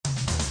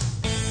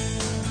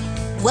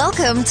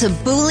Welcome to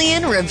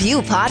Boolean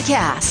Review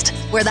Podcast,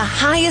 where the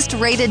highest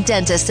rated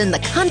dentists in the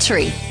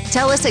country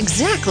tell us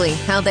exactly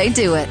how they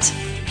do it.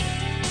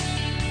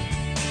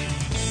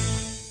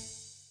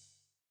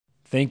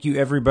 Thank you,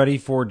 everybody,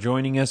 for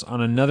joining us on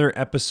another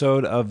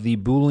episode of the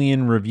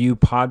Boolean Review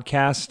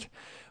Podcast.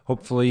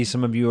 Hopefully,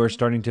 some of you are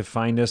starting to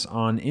find us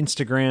on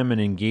Instagram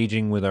and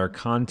engaging with our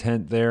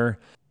content there.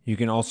 You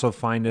can also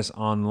find us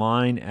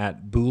online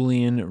at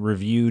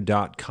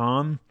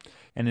booleanreview.com.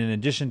 And in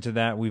addition to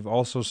that, we've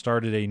also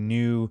started a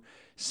new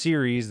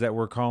series that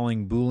we're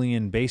calling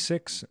Boolean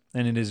Basics,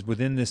 and it is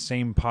within this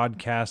same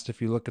podcast.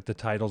 If you look at the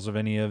titles of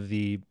any of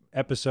the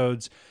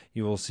episodes,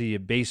 you will see a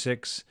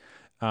basics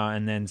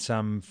and then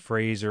some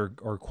phrase or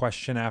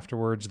question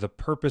afterwards. The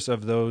purpose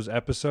of those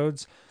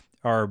episodes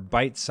are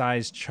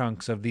bite-sized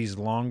chunks of these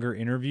longer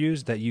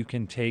interviews that you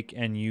can take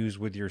and use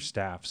with your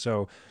staff.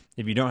 So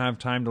if you don't have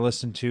time to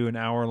listen to an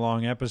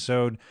hour-long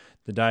episode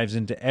that dives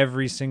into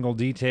every single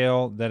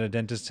detail that a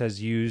dentist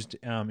has used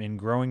in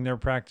growing their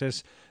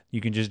practice,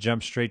 you can just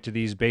jump straight to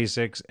these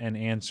basics and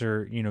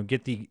answer,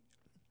 get the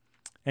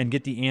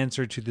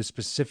answer to the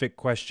specific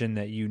question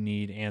that you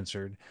need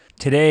answered.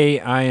 Today,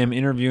 I am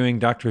interviewing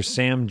Dr.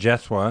 Sam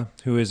Jethwa,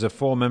 who is a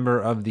full member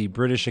of the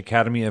British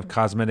Academy of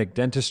Cosmetic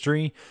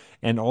Dentistry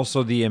and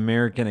also the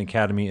American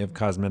Academy of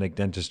Cosmetic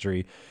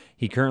Dentistry.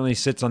 He currently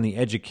sits on the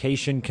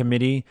Education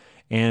Committee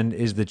and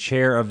is the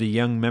chair of the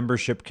Young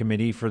Membership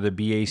Committee for the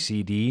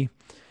BACD.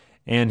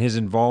 And his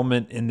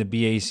involvement in the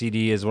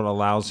BACD is what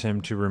allows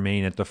him to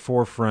remain at the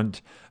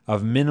forefront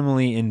of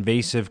minimally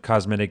invasive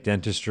cosmetic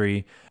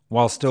dentistry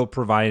while still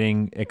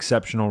providing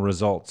exceptional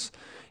results.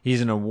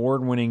 He's an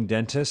award-winning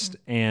dentist,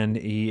 and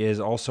he is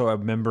also a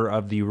member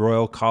of the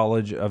Royal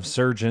College of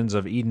Surgeons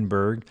of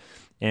Edinburgh,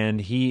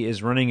 and he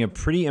is running a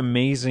pretty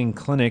amazing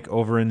clinic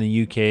over in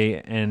the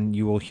UK, and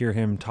you will hear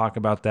him talk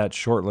about that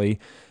shortly.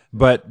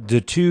 But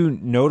the two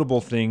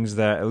notable things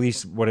that at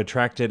least what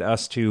attracted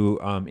us to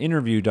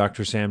interview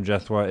Dr. Sam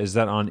Jethwa is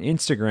that on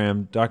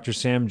Instagram, Dr.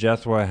 Sam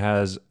Jethwa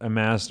has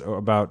amassed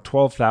about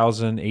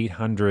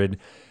 12,800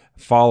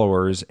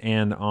 followers,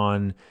 and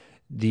on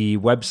the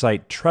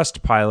website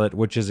Trustpilot,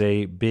 which is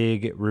a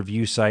big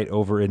review site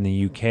over in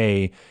the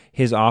UK,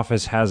 his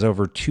office has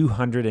over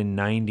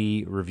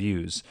 290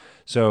 reviews.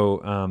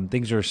 So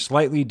things are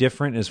slightly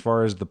different as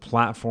far as the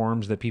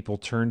platforms that people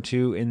turn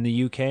to in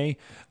the UK.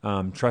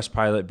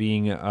 Trustpilot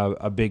being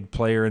a big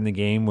player in the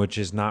game, which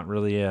is not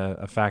really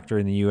a factor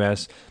in the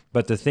US.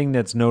 But the thing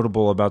that's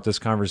notable about this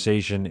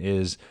conversation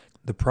is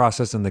the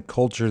process and the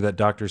culture that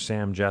Dr.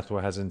 Sam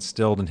Jethwa has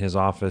instilled in his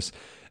office.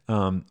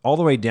 All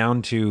the way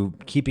down to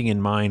keeping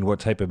in mind what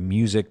type of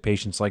music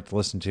patients like to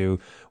listen to,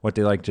 what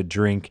they like to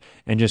drink,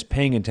 and just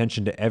paying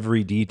attention to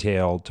every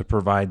detail to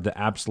provide the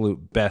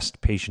absolute best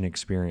patient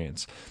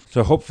experience.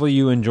 So hopefully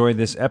you enjoyed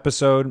this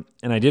episode.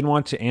 And I did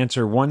want to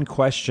answer one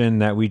question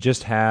that we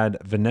just had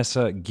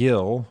Vanessa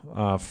Gill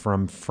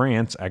from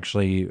France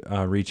actually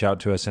reach out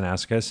to us and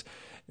ask us.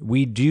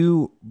 We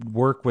do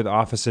work with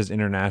offices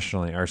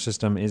internationally. Our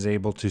system is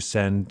able to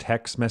send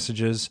text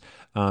messages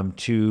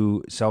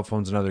to cell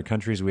phones in other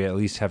countries. We at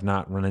least have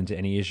not run into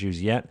any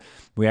issues yet.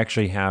 We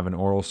actually have an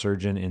oral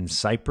surgeon in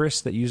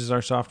Cyprus that uses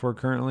our software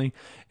currently,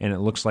 and it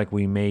looks like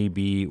we may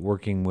be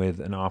working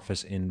with an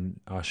office in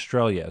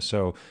Australia.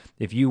 So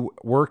if you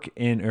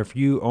if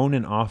you own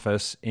an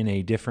office in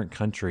a different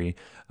country,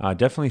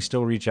 definitely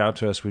still reach out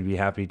to us. We'd be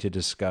happy to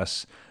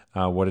discuss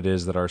what it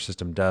is that our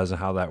system does and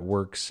how that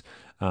works.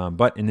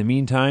 But in the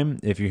meantime,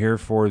 if you're here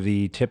for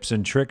the tips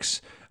and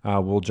tricks,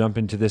 we'll jump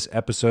into this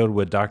episode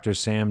with Dr.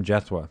 Sam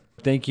Jethwa.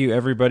 Thank you,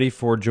 everybody,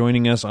 for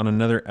joining us on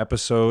another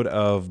episode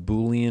of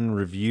Boolean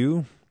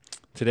Review.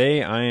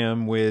 Today, I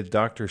am with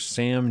Dr.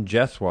 Sam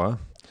Jethwa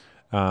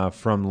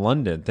from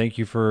London. Thank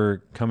you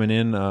for coming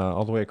in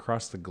all the way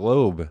across the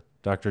globe,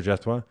 Dr.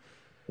 Jethwa.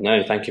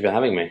 No, thank you for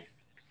having me.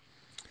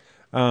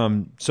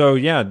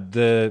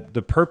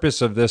 The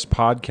purpose of this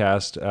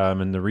podcast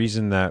and the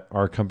reason that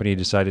our company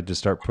decided to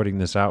start putting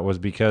this out was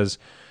because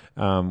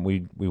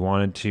we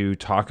wanted to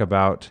talk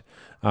about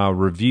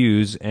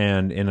reviews,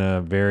 and in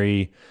a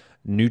very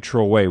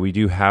neutral way. We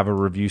do have a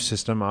review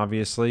system,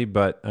 obviously,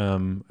 but I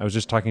was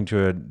just talking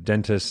to a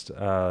dentist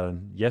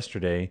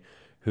yesterday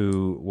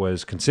who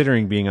was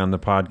considering being on the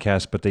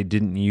podcast, but they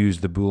didn't use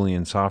the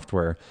Boolean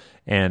software.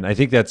 And I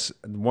think that's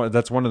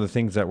one of the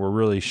things that we're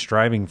really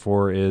striving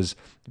for is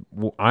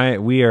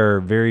we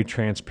are very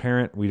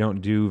transparent. We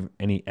don't do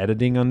any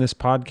editing on this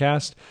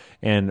podcast,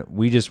 and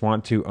we just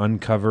want to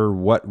uncover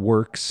what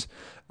works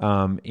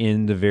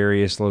in the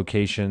various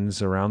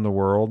locations around the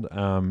world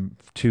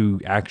to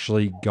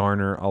actually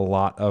garner a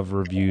lot of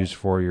reviews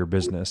for your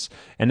business.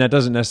 And that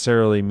doesn't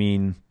necessarily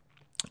mean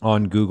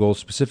on Google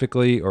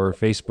specifically or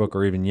Facebook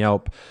or even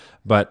Yelp.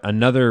 But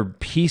another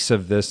piece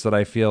of this that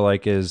I feel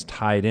like is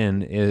tied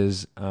in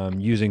is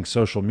using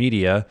social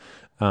media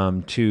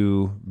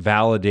to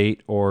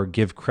validate or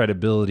give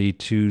credibility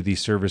to the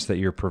service that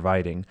you're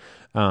providing.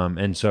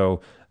 And so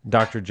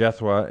Dr.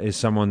 Jethwa is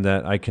someone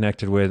that I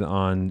connected with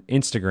on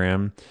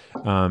Instagram,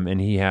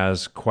 and he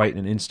has quite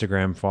an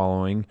Instagram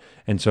following.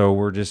 And so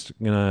we're just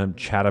going to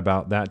chat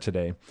about that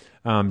today.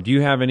 Do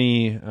you have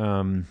any,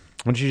 why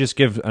don't you just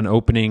give an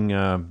opening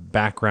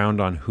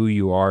background on who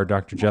you are,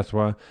 Dr.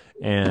 Jethwa?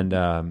 And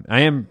I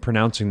am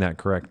pronouncing that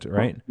correct,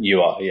 right?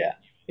 You are, yeah.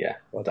 Yeah,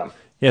 well done.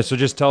 Yeah, so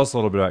just tell us a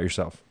little bit about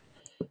yourself.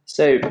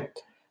 So,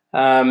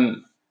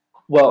 um,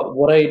 well,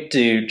 what I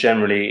do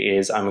generally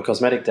is I'm a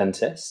cosmetic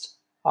dentist.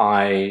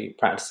 I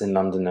practice in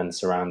London and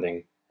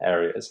surrounding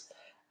areas.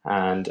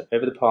 And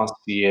over the past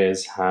few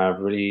years, have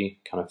really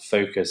kind of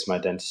focused my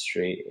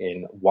dentistry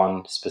in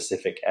one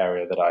specific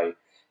area that I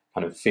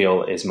kind of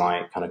feel is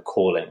my kind of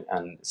calling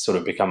and sort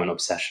of become an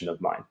obsession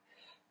of mine.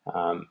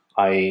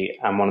 I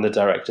am one of the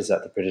directors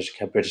at the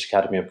British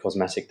Academy of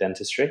Cosmetic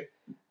Dentistry,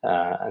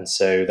 and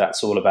so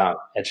that's all about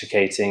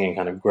educating and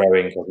kind of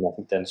growing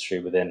cosmetic dentistry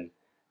within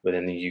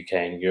the UK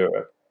and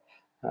Europe.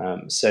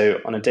 So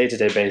on a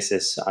day-to-day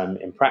basis, I'm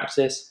in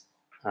practice.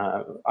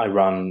 I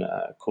run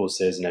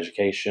courses and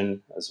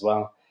education as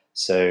well.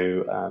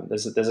 So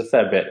there's a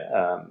fair bit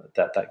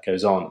that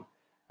goes on,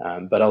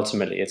 but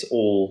ultimately it's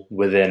all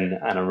within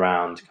and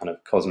around kind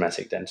of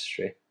cosmetic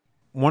dentistry.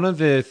 One of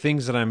the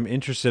things that I'm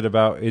interested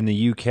about in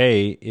the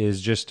UK is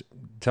just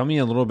tell me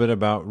a little bit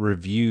about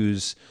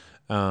reviews.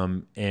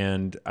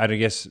 And I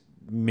guess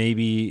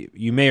maybe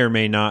you may or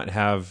may not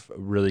have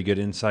really good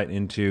insight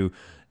into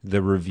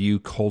the review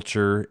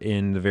culture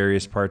in the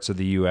various parts of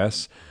the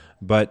US.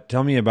 But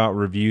tell me about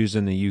reviews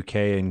in the UK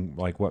and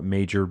like what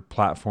major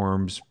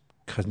platforms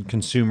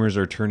consumers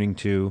are turning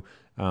to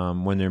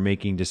when they're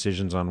making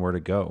decisions on where to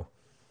go.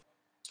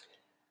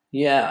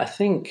 Yeah, I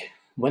think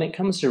when it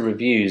comes to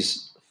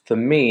reviews, for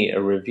me,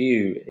 a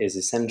review is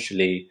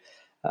essentially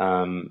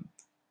um,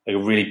 a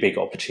really big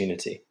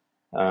opportunity.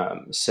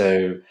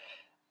 So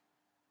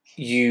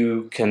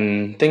you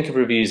can think of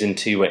reviews in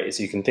two ways.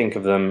 You can think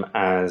of them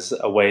as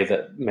a way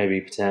that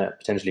maybe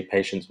potentially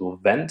patients will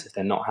vent if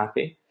they're not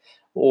happy,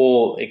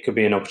 or it could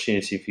be an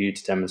opportunity for you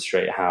to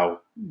demonstrate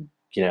how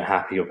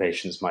happy your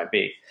patients might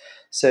be.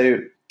 So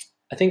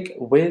I think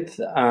with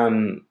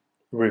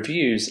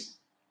reviews,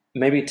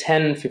 maybe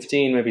 10,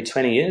 15, maybe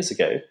 20 years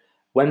ago,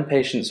 when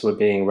patients were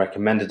being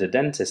recommended a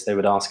dentist, they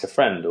would ask a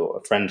friend, or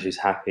a friend who's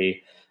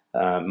happy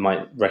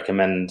might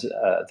recommend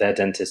their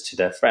dentist to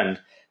their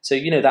friend. So,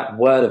 that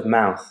word of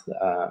mouth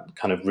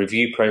kind of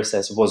review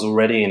process was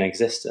already in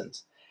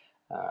existence.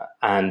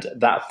 And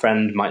that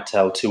friend might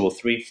tell two or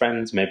three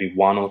friends, maybe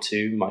one or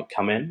two might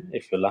come in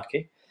if you're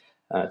lucky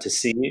to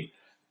see you.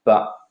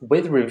 But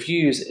with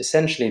reviews,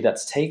 essentially,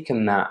 that's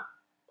taken that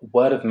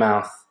word of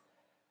mouth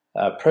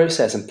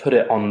process and put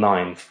it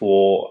online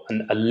for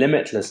a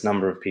limitless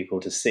number of people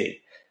to see.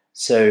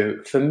 So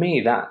for me,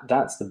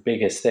 that's the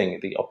biggest thing.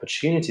 The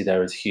opportunity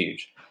there is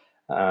huge.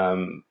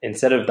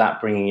 Instead of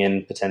that bringing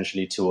in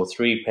potentially two or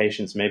three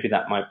patients, maybe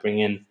that might bring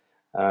in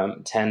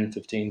 10,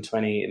 15,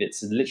 20.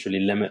 It's literally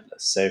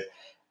limitless. So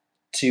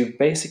to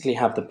basically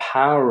have the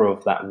power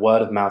of that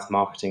word of mouth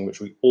marketing, which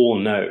we all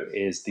know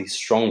is the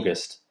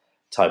strongest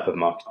type of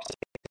marketing,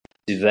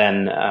 to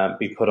then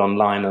be put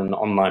online on an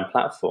online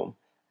platform,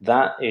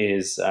 that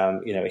is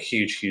a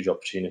huge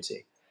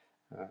opportunity.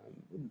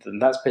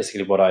 And that's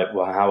basically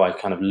how I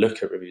kind of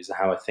look at reviews and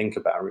how I think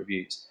about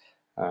reviews.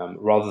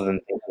 Rather than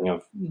thinking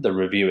of the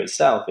review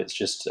itself, it's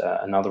just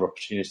another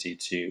opportunity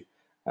to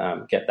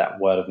get that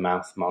word of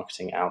mouth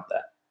marketing out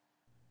there.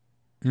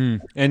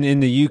 And in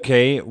the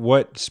UK,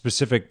 what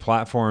specific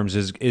platforms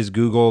is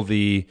Google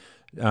the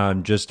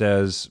just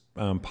as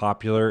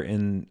popular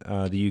in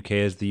the UK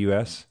as the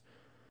US?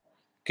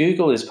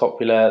 Google is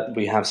popular.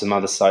 We have some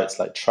other sites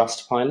like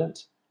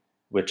Trustpilot,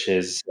 which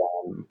is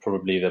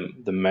probably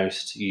the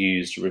most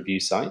used review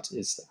site,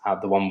 is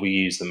the one we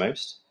use the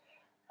most.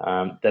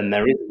 Then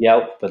there is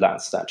Yelp, but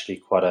that's actually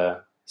quite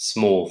a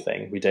small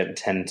thing. We don't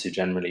tend to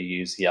generally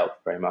use Yelp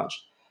very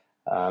much.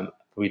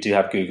 We do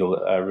have Google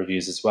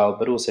reviews as well,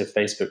 but also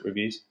Facebook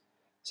reviews.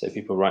 So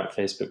people write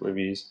Facebook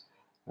reviews.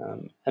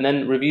 And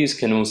then reviews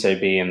can also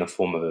be in the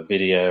form of a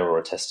video or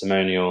a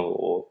testimonial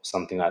or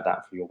something like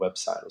that for your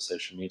website or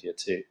social media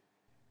too.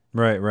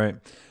 Right, right.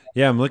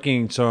 Yeah, I'm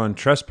looking. So on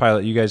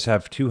Trustpilot, you guys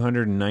have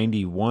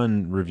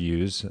 291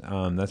 reviews.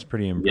 That's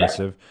pretty Yeah.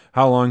 impressive.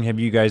 How long have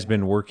you guys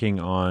been working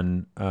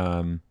on?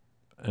 And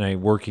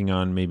working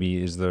on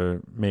maybe is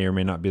the may or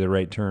may not be the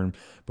right term,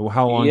 but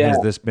how long Yeah.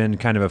 has this been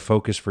kind of a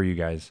focus for you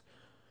guys?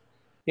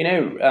 You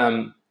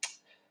know,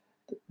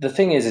 the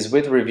thing is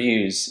with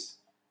reviews,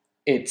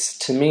 it's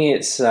to me,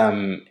 it's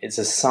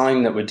a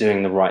sign that we're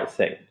doing the right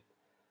thing.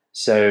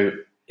 So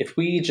if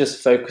we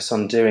just focus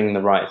on doing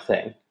the right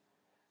thing,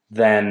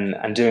 then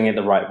and doing it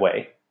the right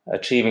way,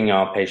 achieving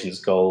our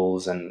patients'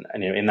 goals, and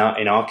in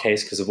our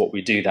case, because of what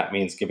we do, that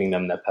means giving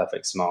them their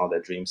perfect smile,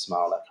 their dream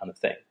smile, that kind of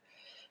thing.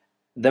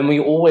 Then we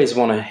always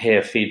want to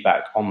hear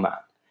feedback on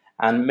that.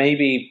 And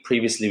maybe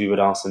previously we would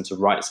ask them to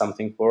write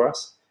something for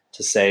us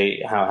to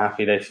say how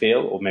happy they feel,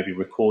 or maybe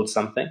record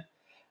something.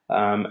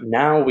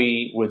 Now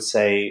we would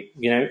say,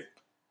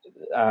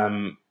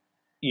 um,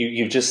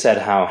 you've just said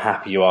how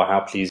happy you are, how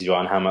pleased you are,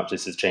 and how much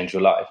this has changed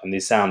your life. And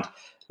these sound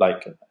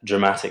like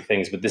dramatic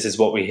things, but this is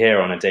what we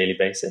hear on a daily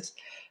basis.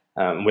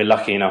 We're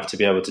lucky enough to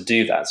be able to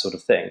do that sort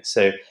of thing.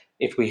 So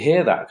if we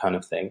hear that kind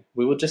of thing,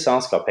 we will just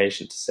ask our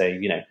patient to say,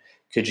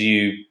 could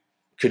you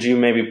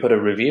maybe put a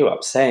review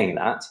up saying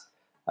that?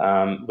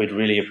 We'd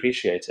really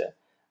appreciate it.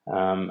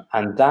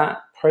 And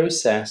that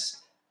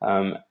process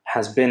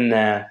has been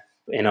there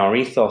in our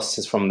ethos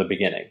since from the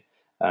beginning.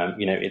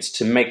 It's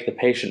to make the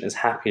patient as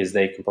happy as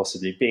they can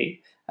possibly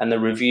be, and the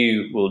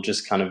review will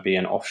just kind of be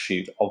an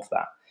offshoot of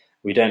that.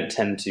 We don't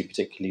tend to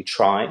particularly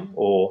try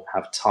or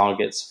have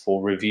targets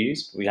for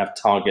reviews. We have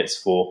targets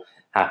for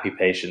happy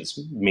patients,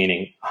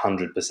 meaning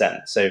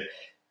 100%. So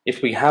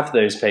if we have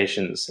those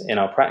patients in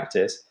our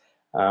practice,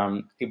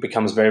 it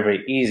becomes very,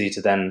 very easy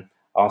to then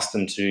ask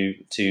them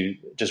to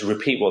just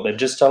repeat what they've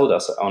just told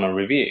us on a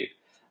review.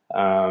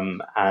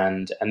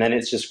 And then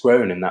it's just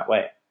grown in that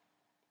way.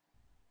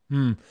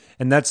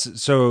 And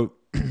that's so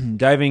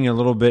diving a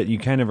little bit, you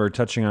kind of are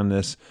touching on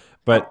this,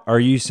 but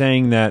are you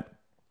saying that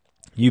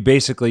you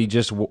basically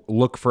just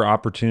look for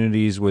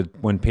opportunities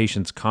when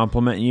patients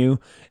compliment you,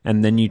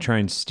 and then you try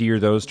and steer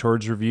those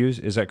towards reviews?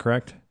 Is that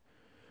correct?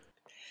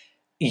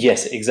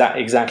 Yes,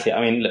 exactly.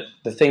 I mean, look,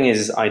 the thing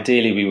is,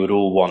 ideally, we would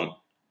all want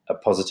a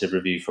positive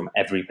review from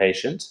every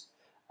patient,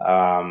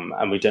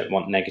 and we don't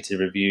want negative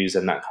reviews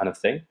and that kind of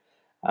thing.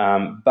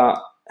 But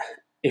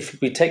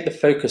if we take the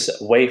focus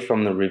away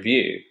from the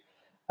review,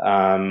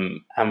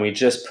 and we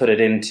just put it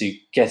into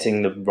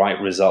getting the right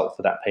result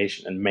for that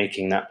patient and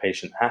making that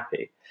patient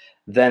happy,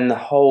 then the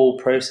whole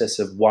process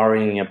of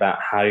worrying about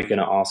how you're going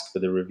to ask for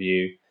the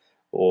review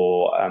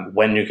or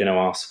when you're going to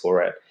ask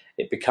for it,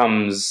 it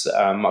becomes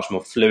much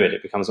more fluid.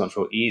 It becomes much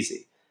more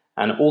easy.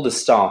 And all the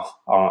staff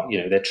are,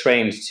 they're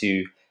trained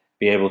to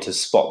be able to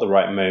spot the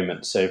right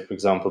moment. So, for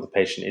example, the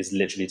patient is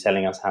literally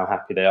telling us how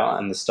happy they are,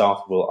 and the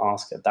staff will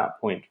ask at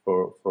that point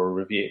for a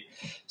review.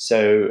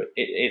 So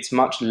it's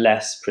much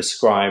less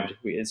prescribed.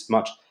 It's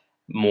much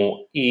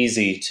more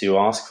easy to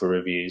ask for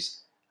reviews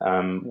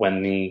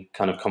when the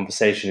kind of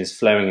conversation is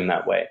flowing in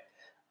that way,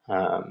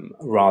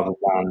 rather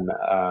than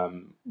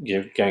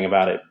going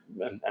about it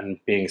and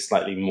being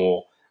slightly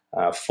more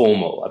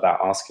formal about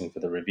asking for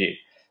the review.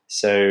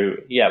 So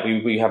yeah,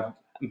 we have,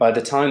 by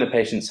the time the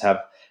patients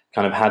have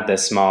kind of had their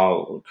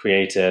smile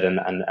created and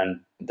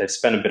they've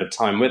spent a bit of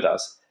time with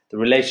us, the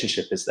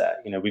relationship is there.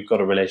 We've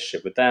got a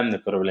relationship with them,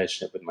 they've got a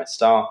relationship with my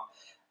staff,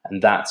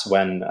 and that's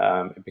when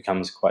it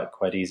becomes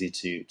quite easy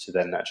to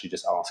then actually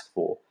just ask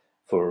for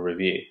a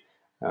review.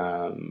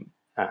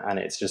 And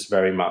it's just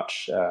very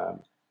much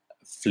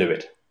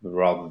fluid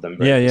rather than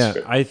very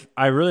prescriptive.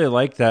 I really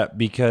like that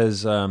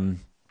because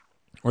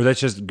or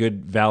that's just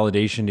good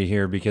validation to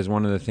hear, because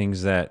one of the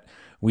things that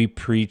we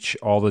preach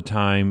all the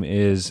time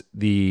is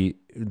the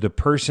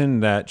person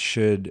that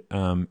should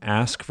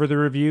ask for the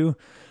review.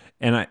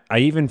 And I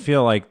even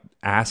feel like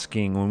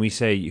asking, when we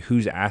say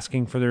who's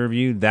asking for the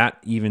review, that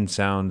even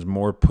sounds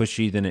more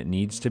pushy than it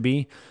needs to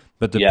be.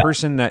 But the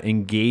person that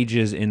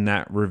engages in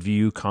that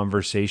review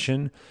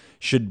conversation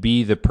should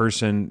be the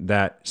person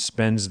that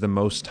spends the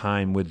most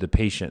time with the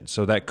patient.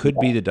 So that could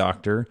be the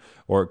doctor,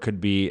 or it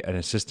could be an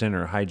assistant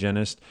or a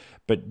hygienist.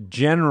 But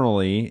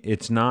generally,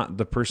 it's not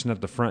the person at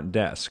the front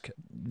desk.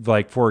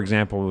 Like, for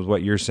example, with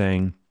what you're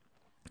saying,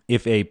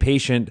 if a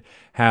patient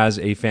has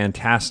a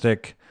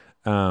fantastic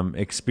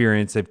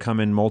experience, they've come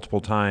in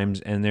multiple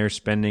times and they're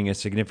spending a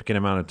significant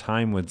amount of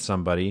time with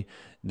somebody,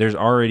 there's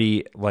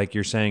already, like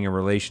you're saying, a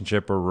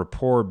relationship or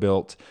rapport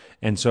built.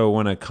 And so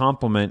when a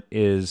compliment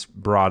is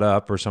brought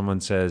up, or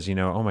someone says,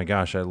 oh my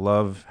gosh, I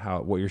love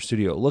what your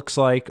studio looks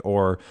like,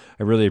 or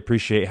I really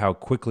appreciate how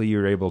quickly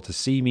you're able to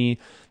see me,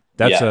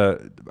 that's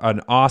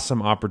an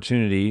awesome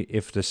opportunity,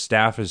 if the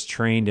staff is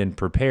trained and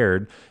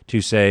prepared,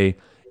 to say,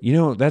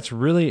 that's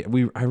really,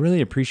 I really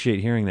appreciate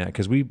hearing that,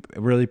 because we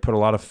really put a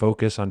lot of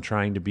focus on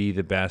trying to be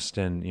the best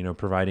and,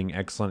 providing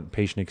excellent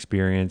patient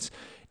experience.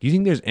 Do you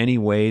think there's any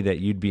way that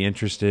you'd be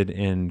interested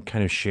in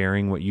kind of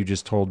sharing what you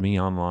just told me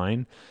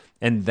online?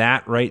 And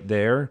that right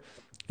there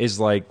is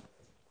like,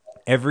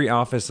 every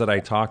office that I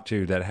talk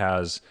to that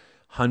has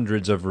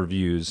hundreds of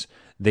reviews,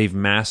 they've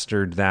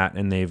mastered that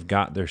and they've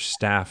got their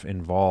staff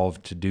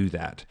involved to do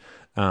that.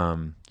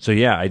 So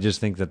yeah, I just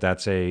think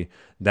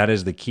that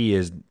is the key,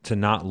 is to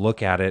not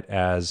look at it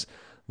as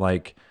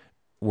like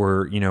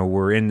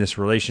we're in this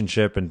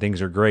relationship and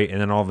things are great, and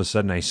then all of a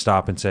sudden I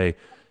stop and say,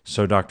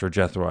 so Dr.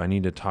 Jethwa, I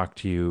need to talk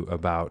to you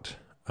about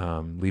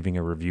leaving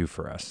a review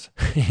for us.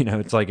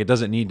 It's like, it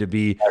doesn't need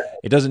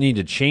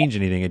to change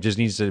anything. It just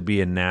needs to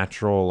be a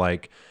natural,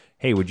 like,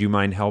 hey, would you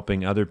mind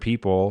helping other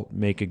people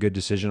make a good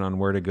decision on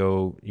where to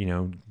go,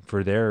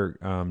 for their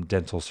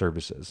dental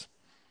services?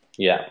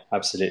 Yeah,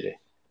 absolutely.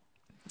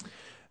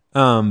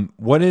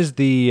 What is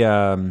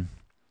the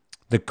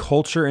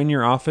culture in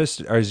your office?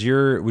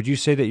 Would you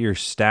say that your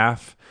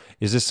staff,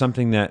 is this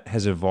something that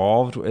has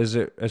evolved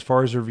as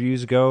far as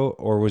reviews go,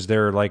 or was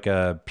there like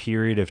a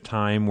period of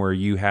time where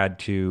you had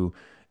to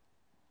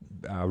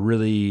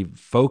really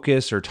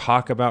focus or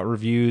talk about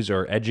reviews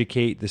or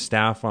educate the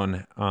staff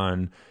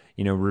on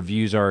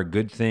reviews are a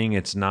good thing.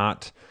 It's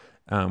not,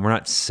 we're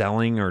not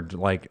selling or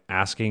like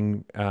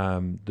asking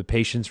the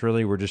patients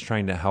really. We're just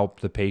trying to help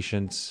the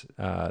patients.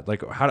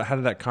 Like how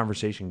did that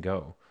conversation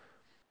go?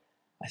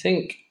 I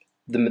think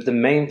the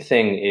main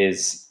thing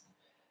is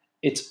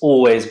it's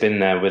always been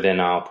there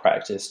within our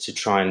practice to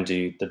try and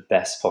do the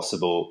best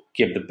possible,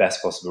 give the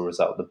best possible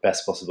result, the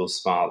best possible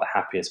smile, the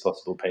happiest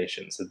possible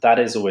patient. So that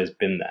has always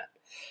been there.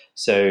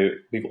 So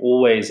we've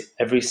always,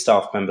 every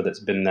staff member that's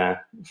been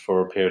there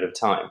for a period of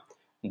time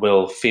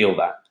will feel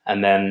that.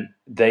 And then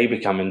they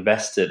become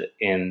invested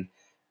in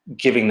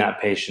giving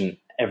that patient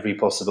every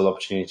possible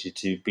opportunity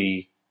to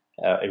be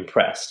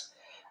impressed.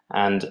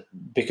 And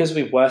because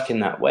we work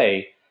in that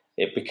way,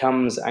 it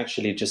becomes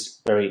actually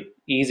just very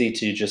easy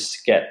to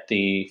just get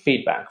the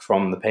feedback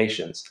from the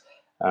patients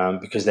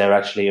because they're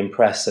actually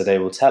impressed, so they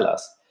will tell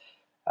us.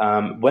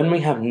 When we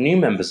have new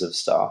members of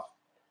staff,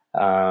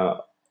 uh,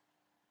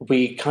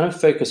 we kind of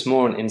focus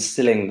more on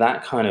instilling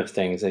that kind of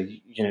thing. So,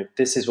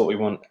 this is what we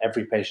want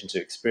every patient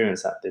to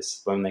experience at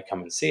this when they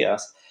come and see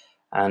us.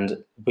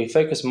 And we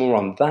focus more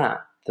on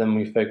that than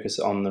we focus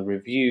on the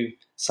review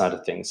side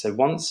of things. So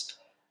once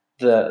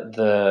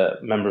the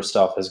member of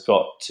staff has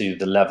got to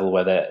the level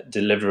where they're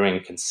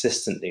delivering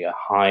consistently a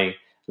high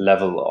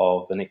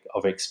level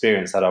of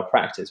experience at our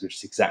practice, which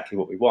is exactly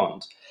what we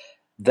want,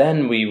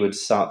 then we would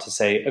start to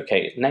say,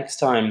 okay, next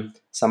time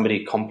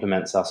somebody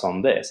compliments us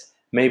on this,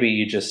 maybe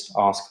you just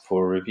ask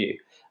for a review.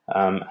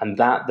 And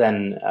that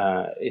then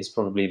is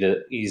probably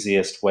the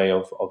easiest way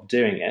of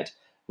doing it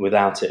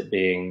without it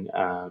being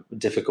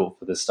difficult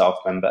for the staff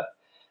member.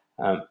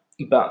 Um,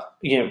 but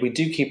we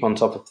do keep on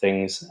top of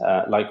things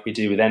like we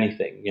do with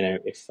anything.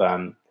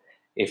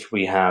 If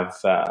we have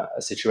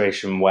a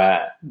situation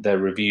where the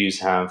reviews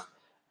have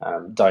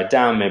died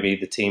down, maybe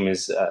the team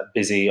is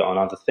busy on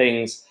other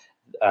things,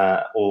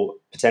 or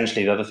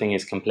potentially the other thing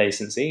is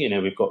complacency.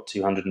 We've got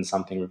 200 and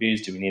something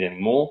reviews. Do we need any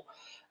more?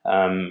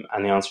 And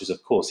the answer is,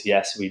 of course,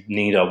 yes. We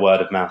need our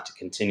word of mouth to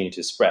continue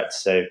to spread.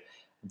 So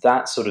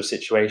that sort of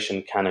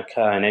situation can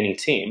occur in any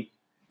team,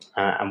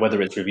 and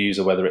whether it's reviews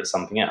or whether it's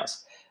something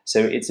else. So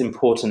it's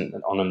important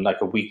that on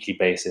a weekly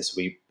basis,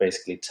 we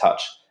basically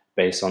touch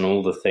base on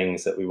all the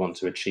things that we want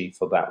to achieve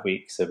for that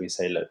week. So we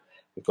say, look,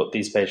 we've got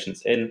these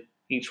patients in.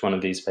 Each one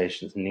of these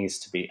patients needs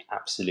to be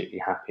absolutely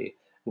happy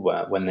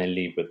when they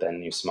leave with their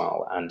new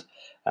smile. And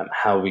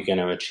how are we going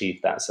to achieve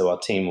that? So our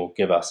team will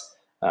give us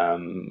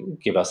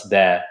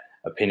their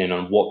opinion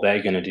on what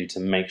they're going to do to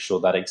make sure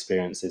that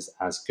experience is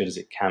as good as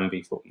it can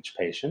be for each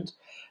patient.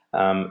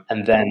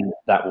 And then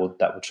that will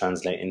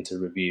translate into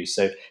reviews.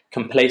 So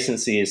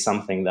complacency is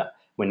something that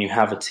when you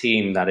have a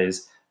team that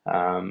is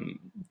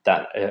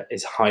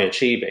high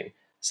achieving,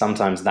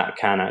 sometimes that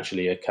can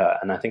actually occur.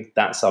 And I think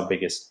that's our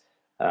biggest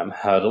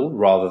hurdle,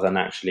 rather than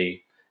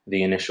actually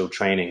the initial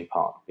training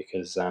part,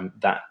 because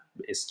that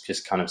is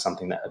just kind of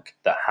something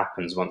that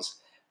happens once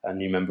a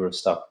new member of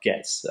staff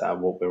gets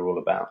what we're all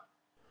about.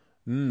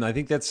 I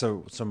think that's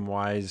some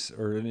wise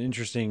or an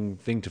interesting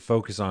thing to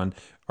focus on.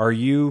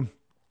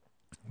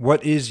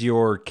 What is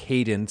your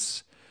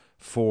cadence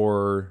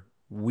for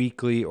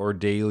weekly or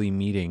daily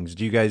meetings?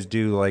 Do you guys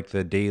do like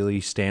the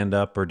daily stand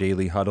up or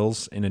daily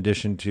huddles in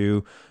addition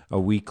to a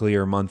weekly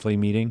or monthly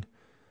meeting?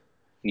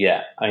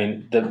 Yeah, I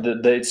mean,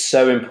 it's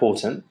so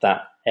important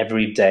that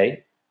every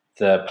day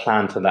the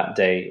plan for that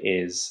day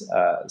is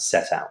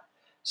set out.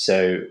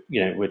 So,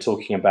 we're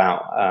talking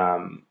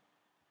about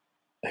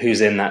who's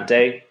in that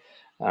day,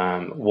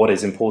 what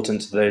is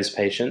important to those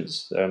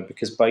patients,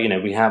 because we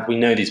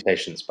know these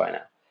patients by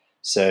now.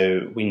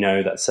 So we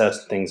know that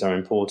certain things are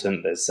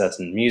important. There's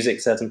certain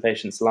music certain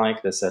patients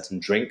like. There's certain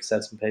drink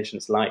certain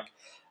patients like.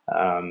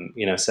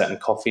 Certain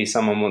coffee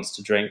someone wants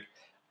to drink,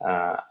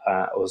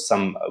 or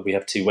we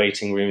have two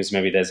waiting rooms.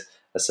 Maybe there's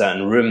a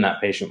certain room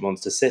that patient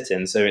wants to sit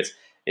in. So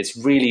it's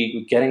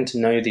really getting to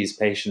know these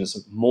patients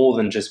more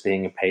than just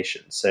being a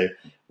patient. So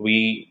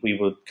we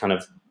would kind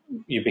of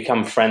you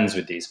become friends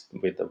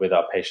with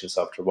our patients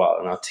after a while,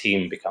 and our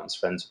team becomes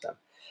friends with them.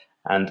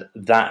 And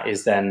that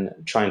is then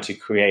trying to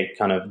create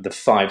kind of the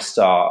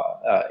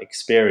 5-star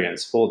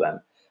experience for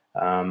them.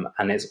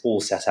 And it's all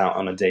set out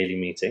on a daily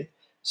meeting.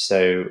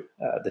 So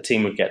the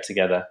team would get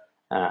together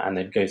and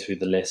they'd go through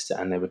the list,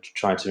 and they would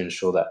try to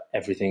ensure that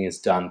everything is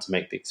done to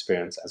make the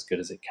experience as good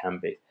as it can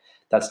be.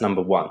 That's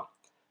number one.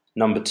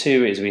 Number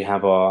two is we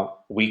have our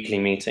weekly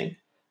meeting.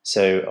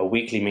 So a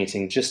weekly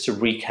meeting just to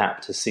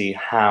recap, to see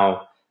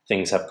how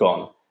things have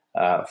gone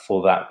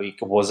for that week.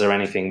 Was there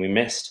anything we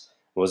missed?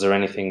 Was there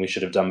anything we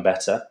should have done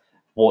better?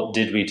 What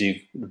did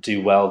we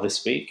do well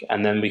this week?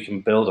 And then we can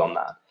build on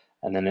that.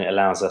 And then it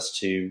allows us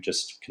to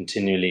just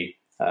continually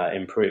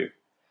improve.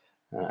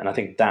 And I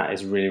think that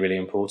is really, really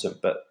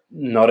important. But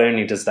not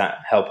only does that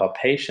help our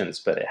patients,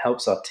 but it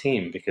helps our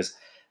team, because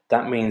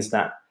that means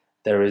that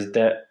there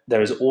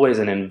is always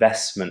an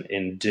investment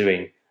in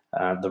doing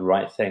the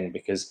right thing,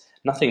 because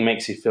nothing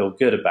makes you feel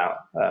good about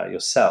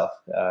yourself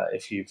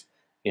if you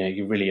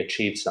really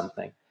achieved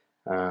something.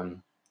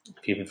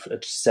 If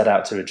you've set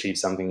out to achieve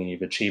something and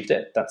you've achieved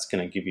it, that's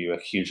going to give you a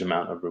huge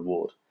amount of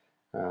reward.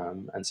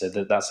 And so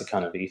that's the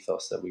kind of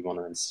ethos that we want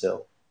to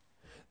instill.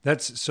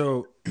 That's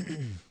so.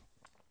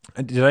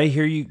 Did I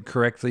hear you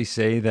correctly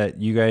say that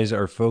you guys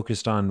are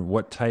focused on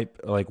what type,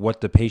 like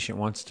what the patient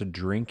wants to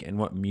drink and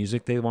what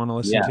music they want to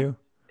listen Yeah, to?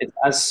 it's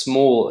as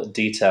small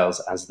details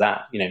as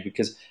that,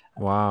 because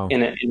Wow.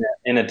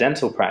 in a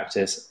dental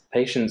practice,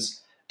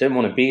 patients don't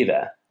want to be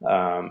there.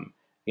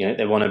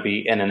 They want to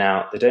be in and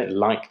out. They don't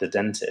like the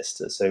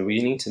dentist. So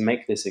we need to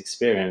make this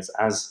experience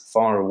as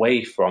far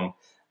away from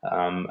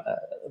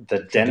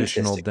the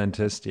Traditional dentist.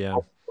 dentist, yeah.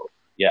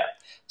 Yeah.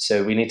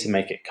 So we need to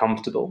make it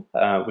comfortable.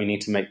 We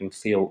need to make them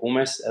feel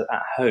almost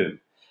at home.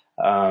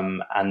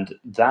 And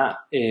that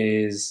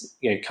is,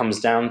 comes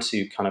down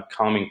to kind of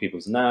calming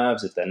people's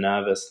nerves if they're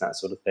nervous, that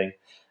sort of thing.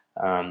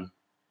 Um,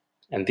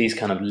 and these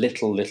kind of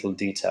little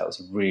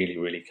details really,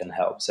 really can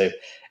help. So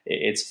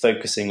it's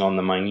focusing on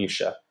the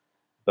minutia,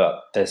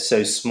 but they're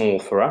so small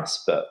for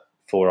us, but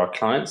for our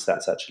clients,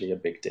 that's actually a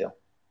big deal.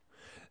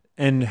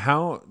 And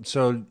how,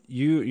 so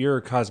you're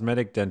a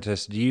cosmetic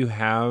dentist. Do you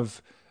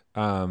have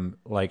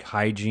like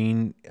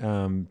hygiene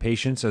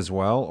patients as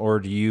well? Or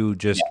do you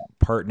just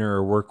partner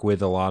or work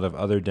with a lot of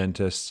other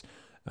dentists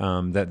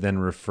that then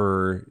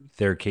refer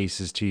their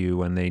cases to you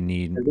when they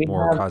need So we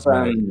more have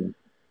cosmetic?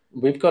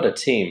 we've got a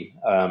team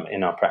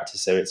in our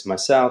practice. So it's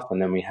myself,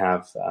 and then we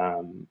have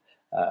uh,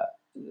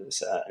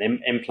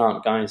 an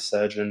implant guy,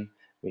 surgeon.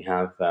 We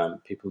have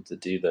people to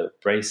do the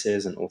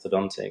braces and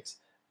orthodontics.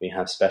 We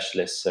have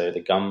specialists, so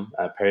the gum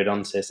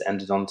periodontist,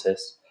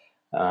 endodontist,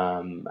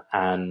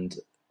 and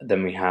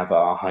then we have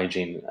our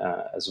hygiene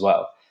as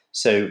well.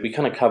 So we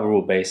kind of cover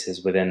all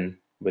bases within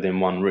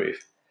one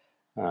roof.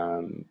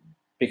 Um,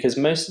 because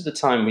most of the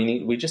time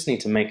we just need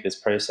to make this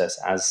process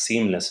as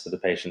seamless for the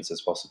patients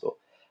as possible.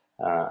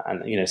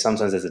 And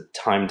sometimes there's a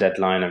time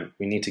deadline, and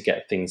we need to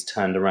get things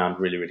turned around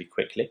really, really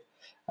quickly.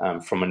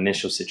 From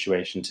initial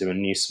situation to a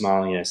new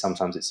smile,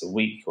 sometimes it's a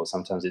week or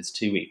sometimes it's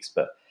 2 weeks.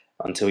 But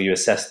until you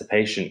assess the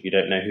patient, you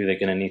don't know who they're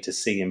going to need to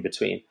see in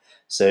between.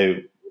 So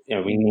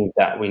we need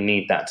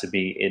that to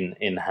be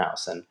in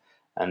house,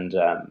 and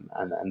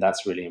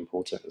that's really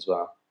important as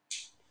well.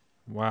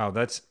 Wow,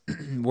 that's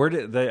where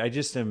did I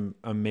just am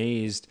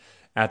amazed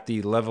at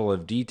the level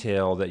of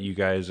detail that you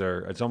guys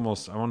are. It's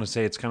almost, I want to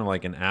say it's kind of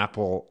like an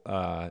Apple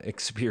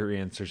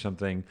experience or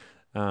something.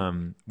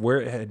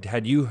 Where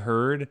had you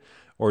heard,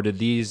 or did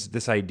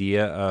this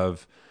idea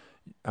of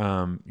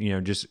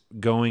just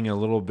going a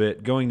little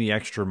bit, going the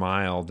extra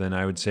mile than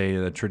I would say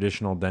the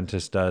traditional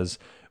dentist does?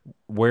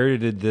 Where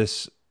did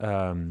this?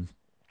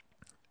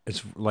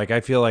 It's like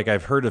I feel like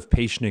I've heard of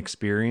patient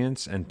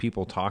experience and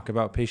people talk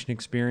about patient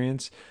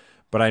experience,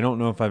 but I don't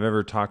know if I've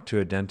ever talked to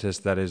a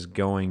dentist that is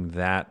going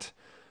that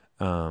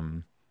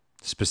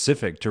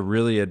specific to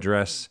really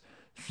address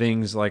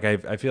things. Like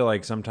I feel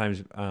like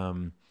sometimes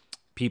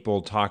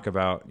people talk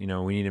about, we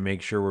need to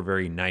make sure we're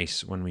very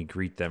nice when we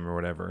greet them or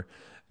whatever.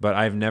 But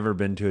I've never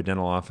been to a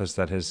dental office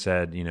that has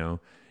said,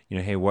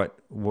 hey, what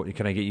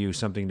can I get you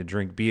something to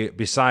drink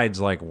besides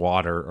like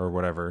water or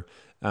whatever.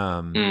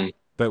 Mm.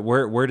 But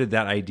where did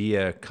that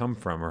idea come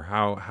from, or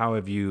how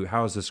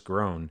has this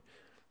grown?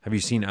 Have you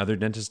seen other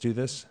dentists do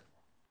this?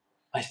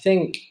 I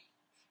think,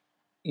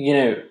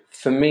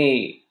 for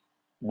me,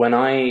 when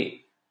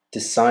I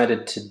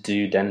decided to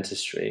do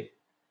dentistry,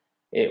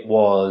 it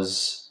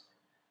was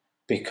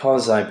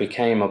because I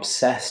became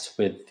obsessed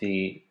with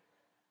the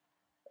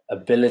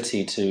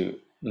ability to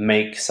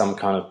make some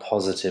kind of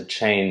positive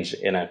change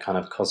in a kind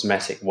of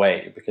cosmetic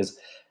way. Because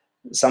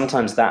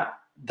sometimes that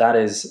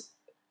is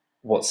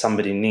what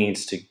somebody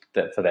needs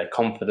for their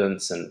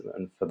confidence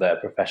and for their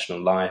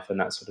professional life and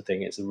that sort of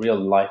thing. It's a real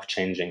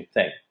life-changing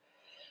thing.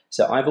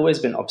 So I've always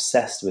been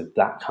obsessed with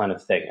that kind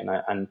of thing,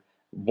 and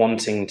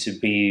wanting to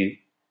be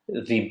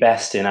the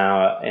best in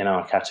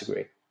our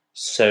category.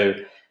 So,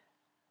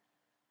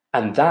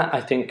 and that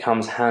I think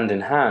comes hand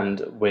in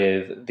hand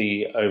with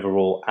the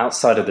overall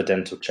outside of the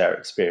dental chair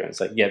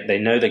experience. Like, yeah, they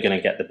know they're going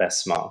to get the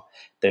best smile.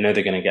 They know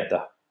they're going to get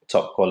the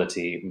top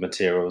quality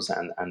materials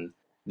and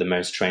the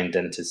most trained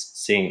dentists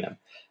seeing them.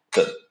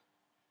 But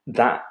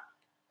that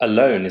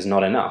alone is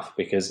not enough,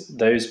 because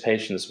those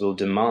patients will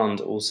demand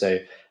also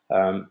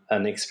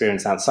an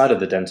experience outside of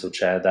the dental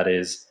chair that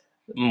is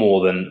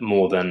more than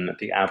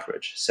the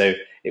average. So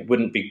it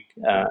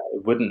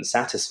wouldn't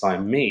satisfy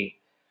me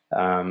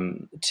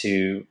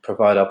to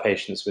provide our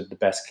patients with the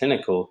best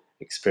clinical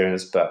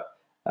experience, but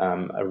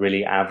a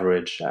really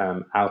average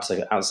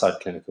outside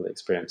clinical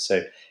experience.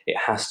 So it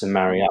has to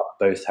marry up.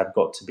 Both have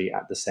got to be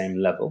at the same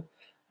level.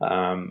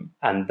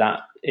 And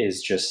that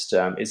is just,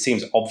 it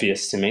seems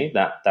obvious to me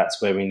that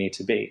that's where we need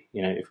to be.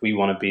 If we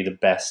want to be the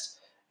best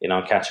in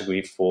our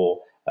category for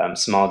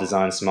smile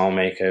design, smile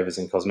makeovers,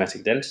 and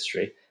cosmetic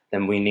dentistry,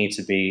 then we need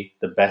to be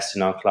the best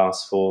in our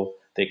class for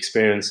the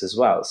experience as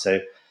well. So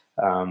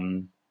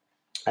um,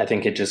 I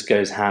think it just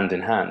goes hand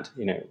in hand,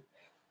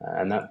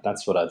 and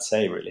that's what I'd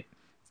say, really.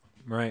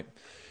 Right.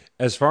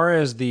 As far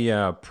as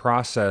the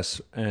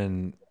process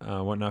and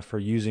whatnot for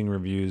using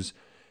reviews,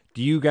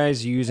 do you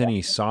guys use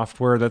any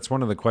software? That's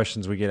one of the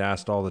questions we get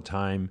asked all the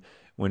time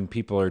when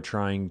people are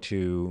trying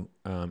to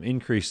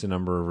increase the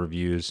number of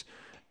reviews.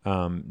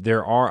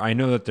 I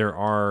know that there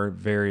are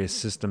various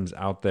systems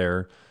out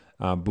there,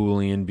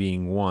 Boolean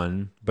being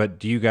one, but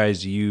do you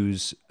guys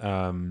use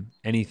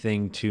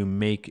anything to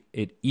make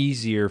it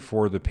easier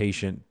for the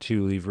patient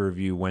to leave a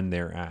review when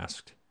they're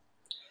asked?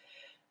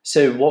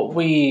 So what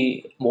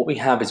we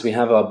have is we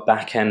have our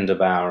back end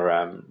of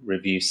our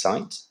review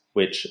site,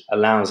 which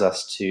allows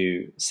us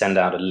to send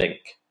out a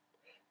link.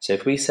 So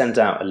if we send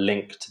out a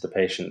link to the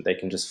patient, they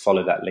can just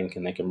follow that link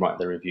and they can write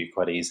their review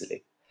quite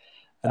easily.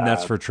 And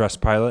that's for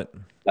Trustpilot?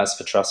 That's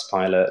for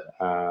Trustpilot.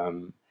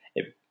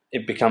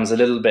 It becomes a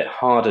little bit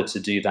harder to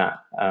do that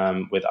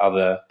with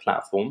other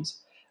platforms.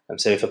 And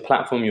so if a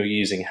platform you're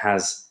using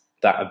has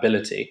that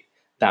ability,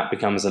 that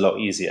becomes a lot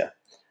easier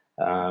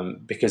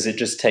because it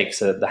just takes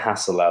the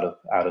hassle out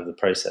of the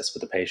process for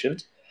the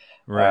patient.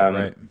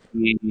 Right.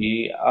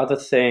 The other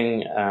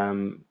thing,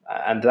 and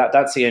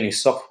that's the only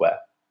software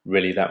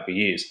really that we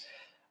use.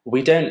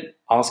 We don't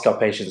ask our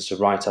patients to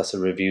write us a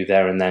review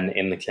there and then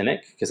in the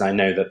clinic, because I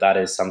know that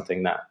is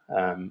something that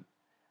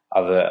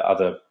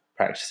other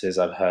practices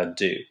I've heard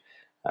do.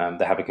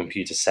 They have a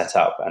computer set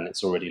up and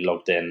it's already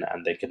logged in,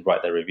 and they can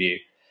write their review.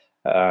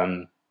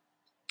 I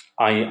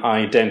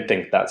don't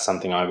think that's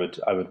something I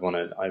would want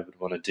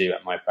to do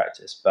at my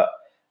practice, but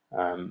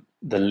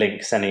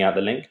sending out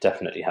the link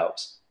definitely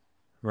helps.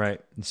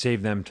 Right. And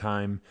save them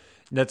time.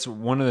 That's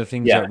one of the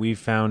things Yeah. that we've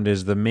found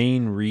is the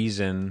main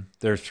reason.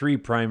 There are three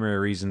primary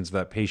reasons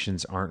that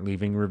patients aren't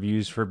leaving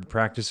reviews for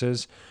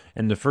practices.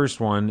 And the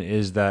first one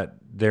is that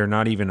they're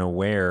not even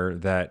aware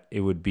that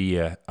it would be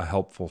a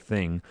helpful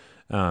thing,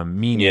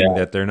 meaning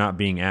that they're not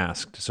being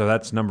asked. So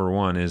that's number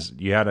one, is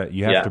you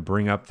have to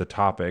bring up the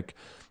topic.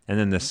 And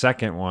then the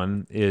second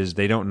one is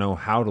they don't know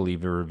how to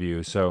leave a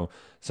review. So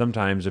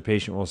sometimes a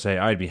patient will say,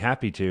 I'd be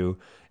happy to,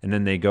 and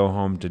then they go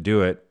home to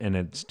do it and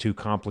it's too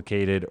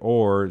complicated.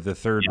 Or the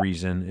third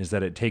reason is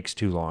that it takes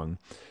too long.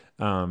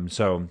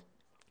 So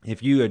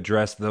if you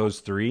address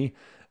those three,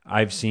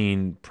 I've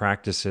seen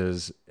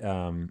practices,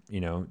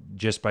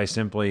 just by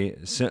simply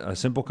a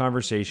simple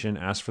conversation,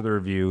 ask for the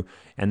review,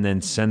 and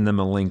then send them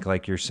a link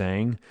like you're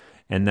saying.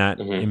 And that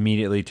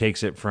immediately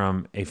takes it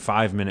from a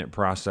 5-minute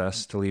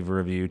process to leave a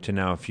review to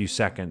now a few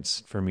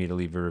seconds for me to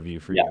leave a review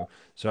for you.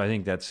 So I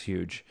think that's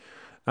huge.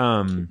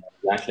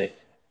 Exactly.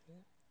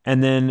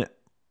 And then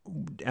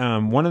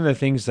one of the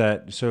things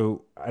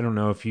so I don't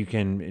know if you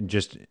can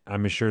just,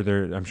 I'm sure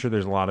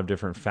there's a lot of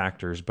different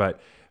factors,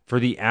 but for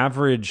the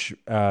average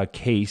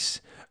case,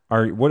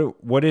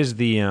 what is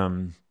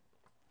the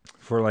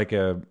for like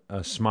a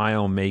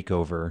smile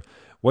makeover?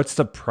 What's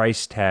the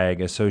price tag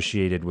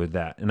associated with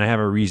that? And I have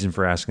a reason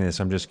for asking this.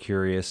 I'm just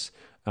curious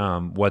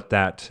what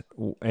that,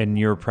 in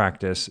your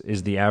practice,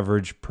 is the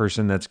average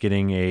person that's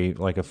getting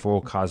a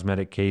full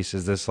cosmetic case.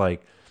 Is this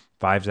like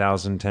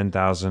 5,000,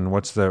 10,000?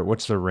 What's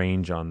the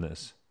range on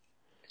this?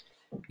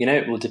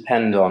 It will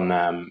depend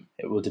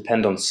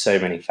on so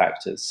many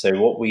factors. So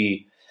what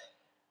we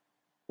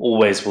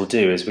always will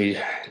do is we'll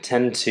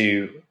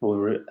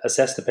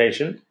assess the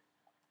patient.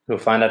 We'll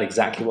find out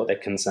exactly what their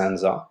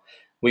concerns are.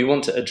 We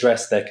want to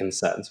address their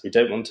concerns. We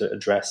don't want to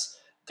address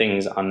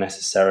things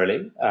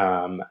unnecessarily.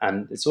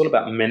 And it's all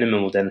about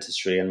minimal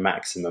dentistry and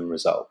maximum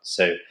results.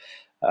 So,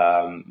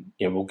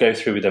 we'll go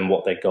through with them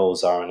what their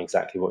goals are and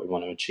exactly what we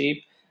want to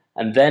achieve.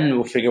 And then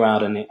we'll figure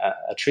out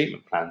a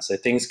treatment plan. So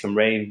things can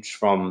range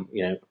from,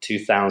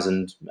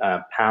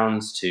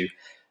 £2,000 to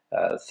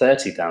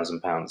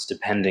 £30,000,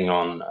 depending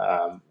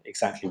on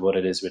exactly what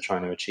it is we're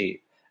trying to achieve.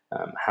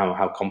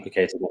 How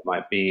complicated it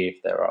might be,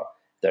 if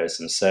there is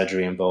some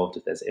surgery involved,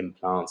 if there's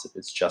implants, if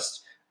it's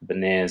just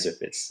veneers, if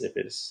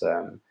there's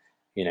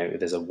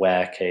a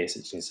wear case,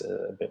 it needs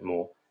a bit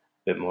more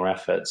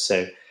effort.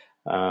 So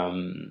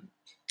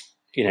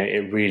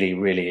it really,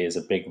 really is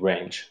a big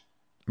range.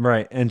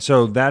 Right. And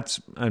so that's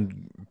a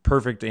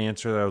perfect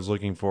answer that I was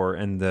looking for.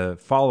 And the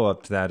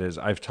follow-up to that is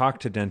I've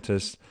talked to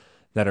dentists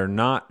that are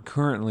not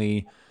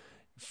currently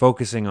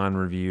focusing on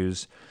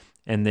reviews,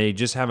 and they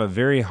just have a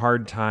very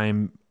hard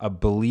time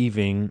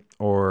believing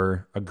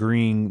or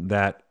agreeing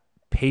that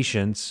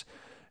patients,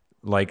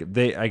 I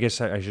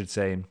guess I should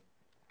say,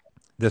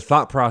 the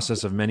thought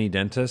process of many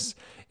dentists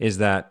is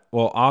that,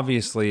 well,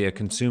 obviously a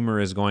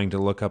consumer is going to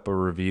look up a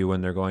review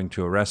when they're going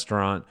to a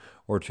restaurant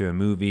or to a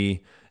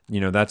movie.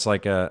 That's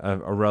like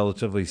a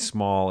relatively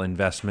small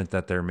investment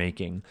that they're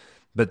making.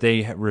 But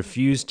they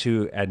refuse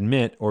to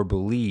admit or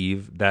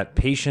believe that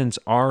patients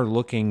are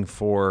looking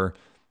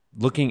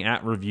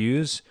at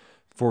reviews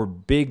for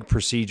big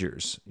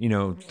procedures,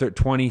 $20,000,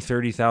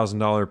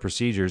 $30,000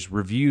 procedures.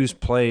 Reviews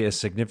play a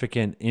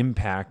significant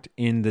impact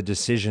in the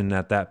decision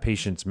that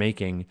patient's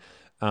making.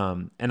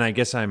 And I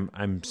guess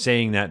I'm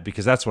saying that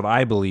because that's what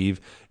I believe.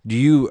 Do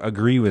you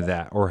agree with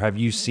that? Or have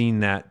you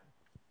seen that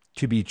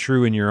to be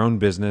true in your own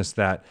business,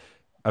 that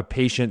a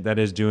patient that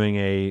is doing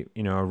a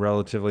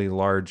relatively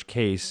large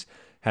case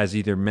has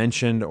either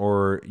mentioned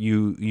or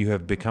you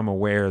have become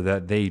aware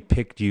that they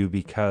picked you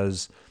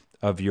because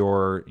of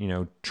your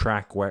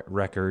track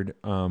record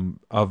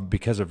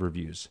because of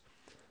reviews?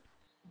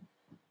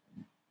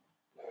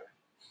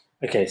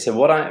 Okay, so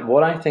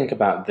what I think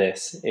about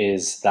this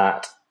is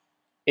that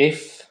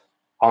if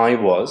I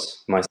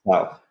was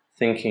myself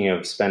thinking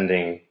of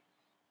spending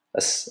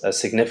a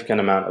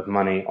significant amount of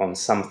money on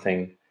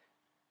something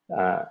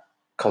uh,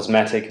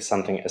 cosmetic,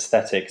 something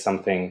aesthetic,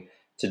 something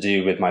to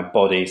do with my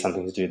body,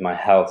 something to do with my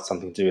health,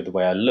 something to do with the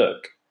way I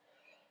look,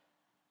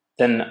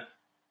 then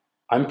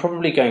I'm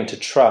probably going to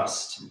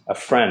trust a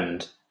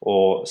friend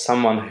or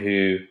someone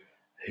who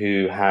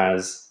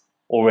has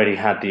already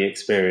had the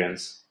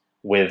experience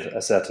with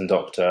a certain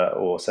doctor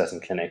or a certain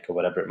clinic or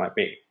whatever it might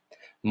be,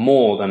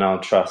 more than I'll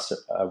trust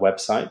a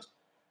website,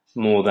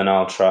 more than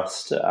I'll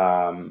trust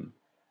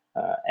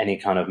any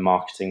kind of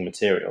marketing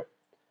material.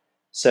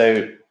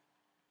 So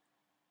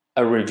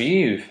a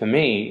review for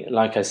me,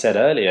 like I said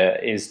earlier,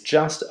 is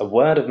just a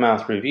word of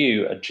mouth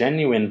review, a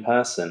genuine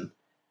person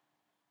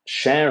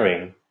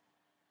sharing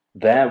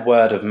their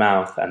word of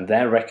mouth and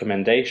their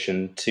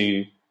recommendation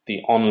to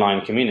the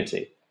online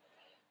community.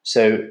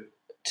 So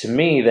to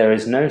me, there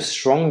is no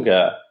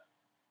stronger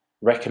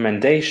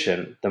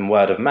recommendation than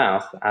word of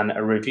mouth, and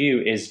a review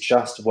is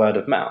just word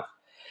of mouth.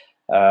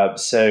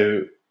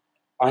 So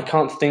I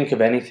can't think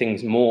of anything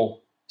more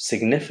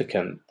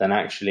significant than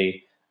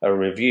actually a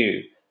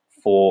review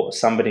for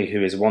somebody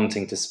who is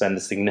wanting to spend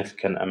a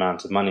significant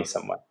amount of money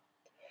somewhere.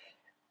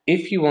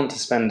 If you want to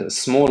spend a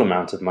small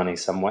amount of money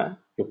somewhere,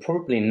 you're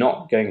probably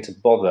not going to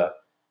bother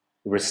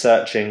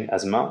researching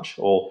as much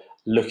or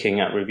looking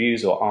at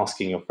reviews or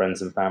asking your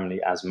friends and family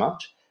as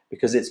much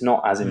because it's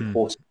not as Mm,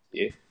 important to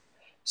you.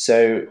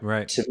 So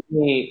right. to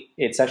me,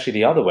 it's actually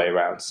the other way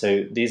around.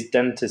 So these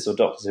dentists or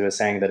doctors who are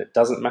saying that it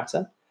doesn't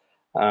matter,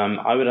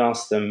 I would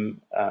ask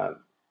them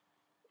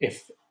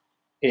if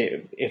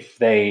if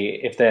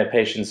their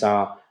patients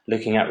are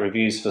looking at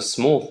reviews for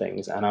small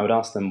things, and I would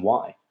ask them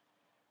why.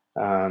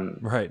 Um,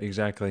 Right.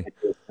 Exactly.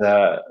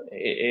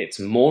 it's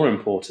more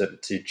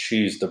important to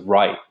choose the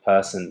right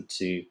person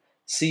to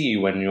see you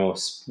when you're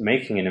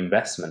making an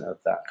investment of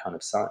that kind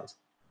of size.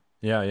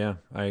 Yeah. Yeah.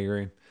 I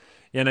agree.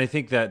 And I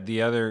think that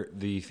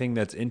the thing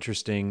that's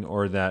interesting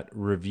or that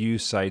review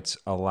sites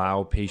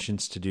allow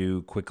patients to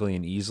do quickly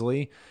and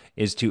easily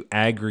is to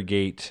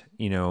aggregate,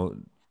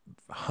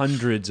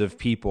 hundreds of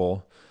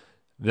people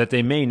that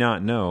they may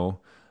not know,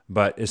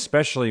 but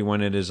especially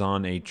when it is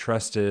on a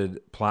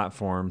trusted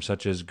platform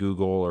such as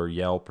Google or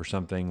Yelp or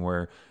something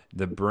where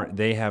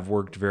they have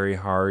worked very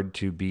hard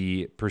to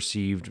be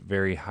perceived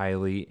very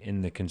highly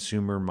in the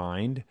consumer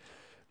mind.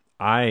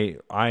 I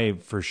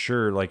for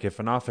sure, like, if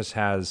an office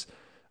has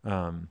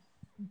um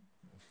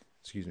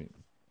excuse me,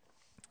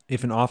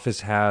 if an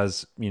office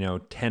has,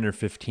 10 or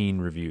 15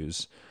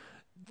 reviews,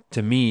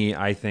 to me,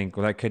 I think,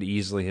 well, that could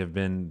easily have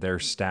been their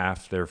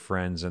staff, their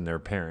friends, and their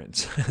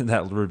parents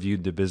that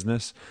reviewed the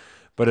business.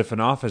 But if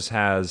an office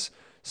has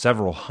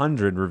several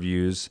hundred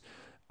reviews,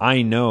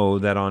 I know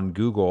that on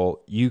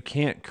Google, you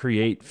can't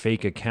create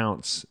fake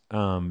accounts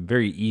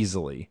very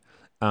easily.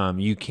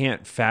 You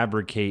can't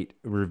fabricate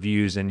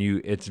reviews, and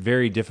it's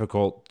very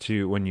difficult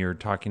to, when you're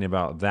talking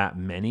about that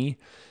many,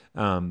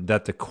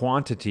 that the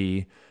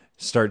quantity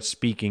starts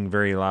speaking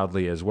very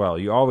loudly as well.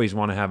 You always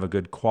want to have a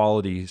good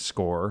quality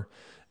score,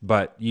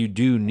 but you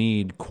do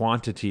need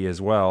quantity as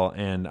well.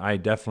 And I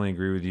definitely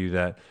agree with you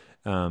that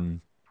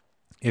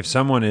if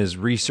someone is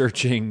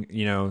researching,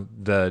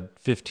 the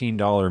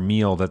 $15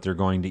 meal that they're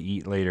going to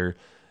eat later,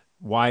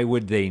 why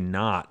would they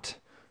not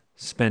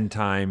spend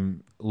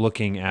time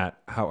looking at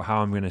how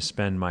I'm going to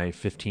spend my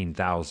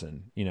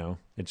 15,000?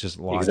 It's just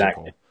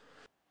Exactly. logical.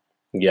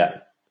 Yeah.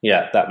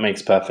 Yeah, that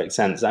makes perfect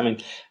sense. I mean,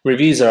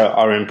 reviews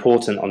are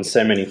important on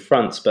so many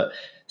fronts, but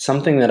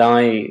something that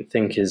I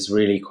think is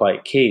really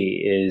quite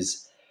key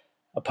is,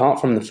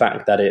 apart from the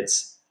fact that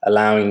it's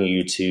allowing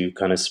you to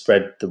kind of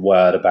spread the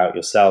word about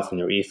yourself and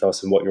your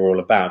ethos and what you're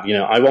all about.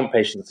 I want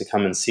patients to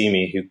come and see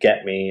me who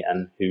get me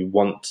and who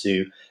want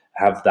to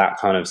have that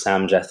kind of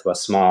Sam Jethwa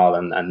smile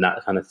and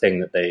that kind of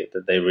thing that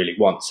they really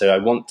want. So I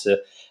want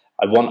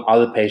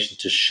other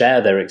patients to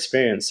share their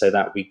experience so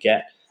that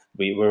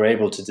we're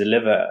able to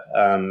deliver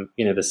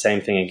the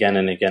same thing again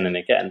and again and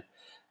again.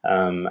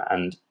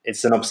 And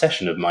it's an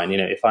obsession of mine.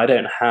 If I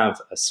don't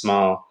have a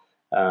smile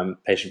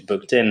patient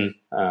booked in,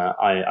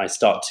 I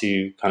start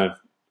to kind of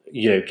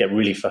get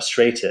really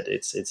frustrated.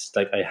 It's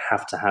like I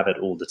have to have it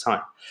all the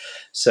time.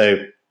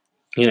 So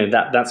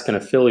that's going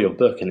to fill your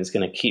book and it's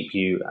going to keep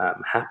you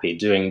happy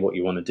doing what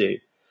you want to do.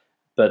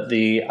 But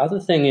the other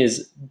thing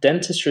is,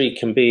 dentistry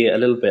can be a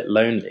little bit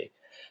lonely.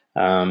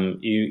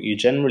 You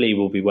generally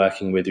will be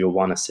working with your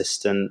one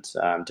assistant,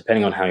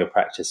 depending on how your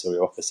practice or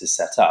your office is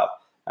set up.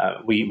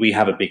 We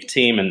have a big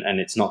team and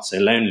it's not so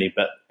lonely.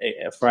 But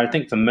I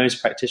think for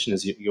most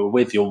practitioners, you're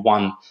with your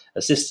one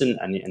assistant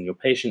and your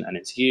patient, and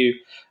it's you.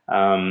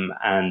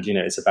 And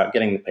it's about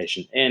getting the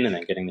patient in and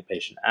then getting the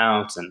patient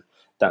out and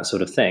that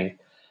sort of thing.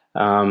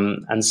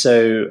 And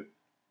so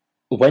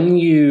when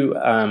you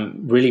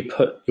really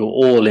put your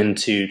all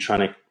into trying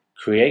to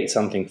create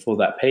something for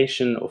that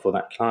patient or for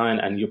that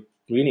client, and you'll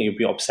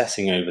be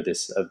obsessing over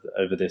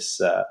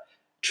this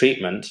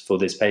treatment for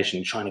this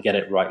patient, trying to get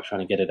it right,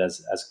 trying to get it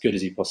as good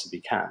as you possibly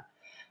can.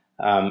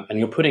 and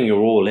you're putting your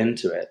all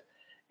into it,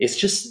 it's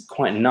just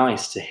quite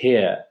nice to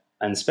hear,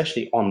 and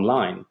especially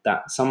online,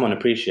 that someone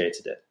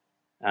appreciated it.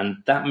 And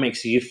that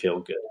makes you feel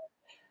good.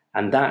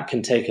 And that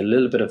can take a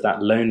little bit of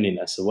that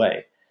loneliness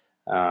away.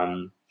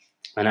 Um,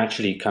 and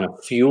actually kind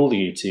of fuel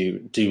you to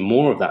do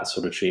more of that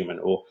sort of treatment,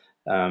 or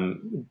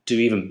do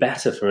even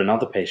better for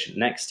another patient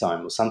next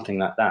time, or something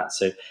like that.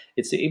 So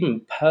it's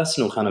even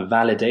personal kind of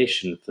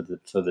validation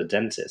for the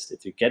dentist.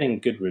 If you're getting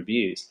good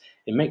reviews,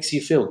 it makes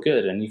you feel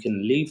good, and you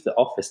can leave the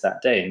office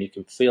that day and you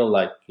can feel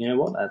like, you know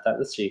what,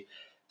 that's actually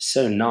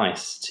so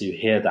nice to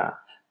hear that.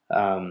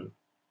 And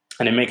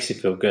it makes you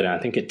feel good. And I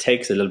think it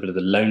takes a little bit of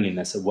the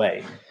loneliness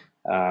away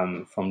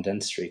from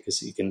dentistry,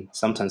 because you can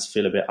sometimes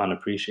feel a bit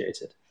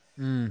unappreciated.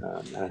 And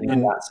I think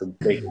And that's a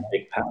big,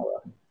 big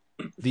power.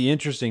 the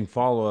interesting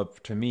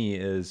follow-up to me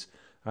is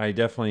I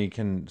definitely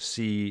can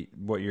see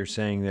what you're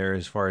saying there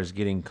as far as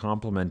getting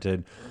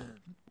complimented.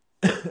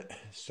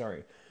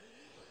 Sorry.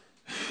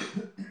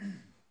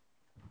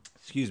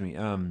 Excuse me.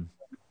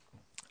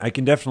 I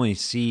can definitely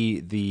see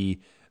the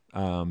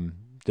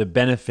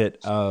benefit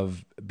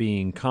of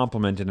being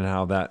complimented and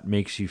how that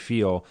makes you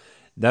feel.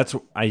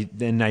 I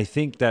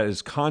think that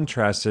is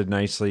contrasted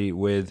nicely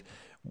with,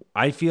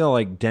 I feel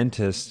like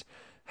dentists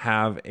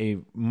have a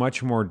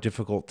much more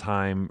difficult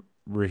time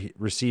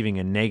receiving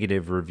a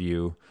negative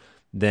review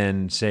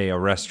than, say, a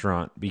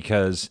restaurant,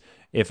 because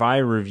if I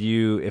give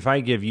you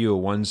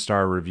a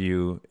 1-star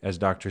review as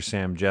Dr.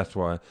 Sam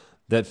Jethwa,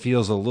 that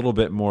feels a little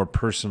bit more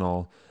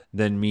personal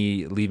than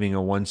me leaving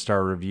a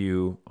 1-star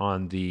review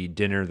on the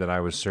dinner that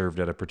I was served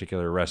at a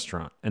particular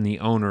restaurant. And the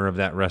owner of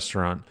that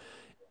restaurant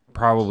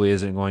probably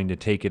isn't going to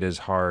take it as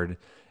hard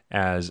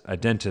as a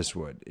dentist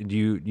would.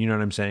 You know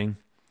what I'm saying?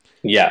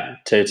 Yeah,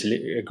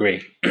 totally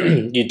agree.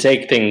 You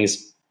take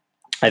things,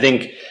 I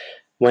think,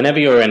 whenever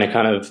you're in a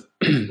kind of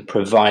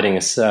providing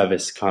a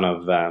service kind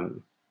of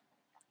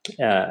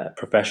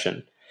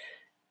profession,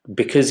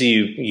 because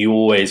you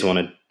always want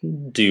to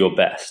do your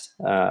best.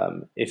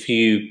 If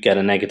you get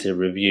a negative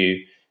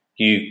review,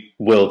 you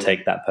will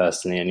take that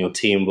personally, and your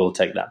team will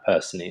take that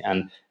personally,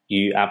 and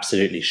you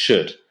absolutely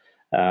should,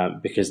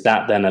 because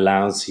that then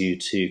allows you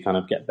to kind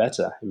of get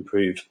better,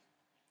 improve,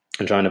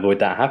 and try and avoid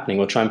that happening,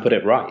 or try and put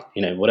it right.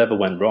 You know, whatever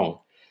went wrong,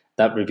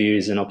 that review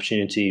is an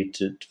opportunity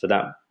for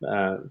that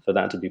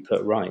to be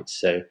put right.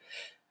 So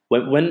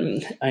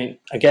I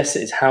guess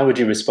it's, how would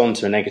you respond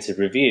to a negative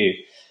review?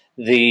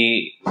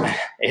 I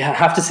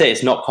have to say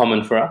it's not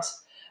common for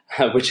us,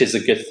 which is a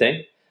good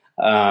thing.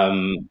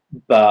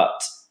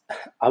 But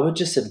I would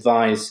just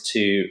advise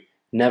to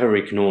never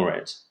ignore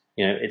it.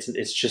 You know,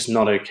 it's just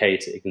not okay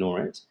to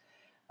ignore it.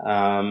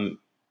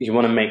 You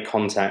want to make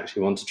contact.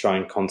 You want to try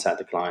and contact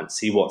the client,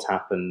 see what's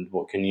happened,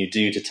 what can you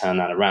do to turn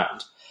that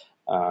around,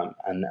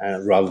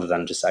 and rather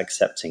than just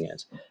accepting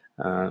it.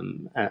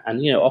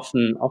 And you know,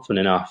 often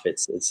enough,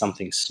 it's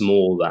something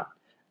small that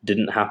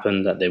didn't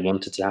happen that they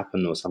wanted to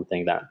happen, or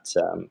something that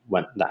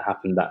that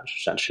happened that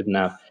shouldn't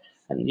have,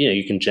 and you know,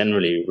 you can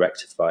generally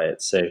rectify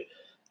it. So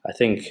I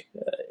think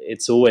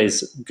it's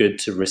always good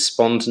to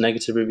respond to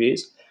negative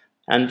reviews,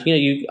 and you know,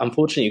 you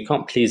unfortunately you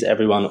can't please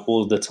everyone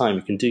all the time.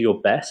 You can do your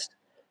best,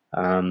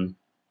 um,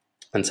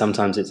 and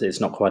sometimes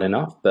it's not quite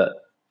enough, but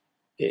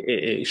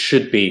it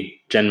should be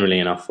generally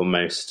enough for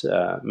most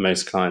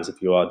clients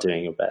if you are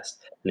doing your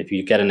best. And if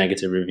you get a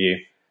negative review,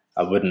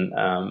 I wouldn't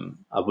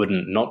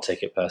not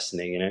take it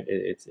personally. You know,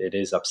 it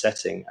is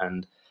upsetting,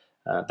 and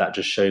that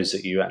just shows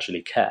that you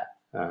actually care,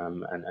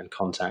 and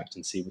contact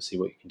and see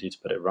what you can do to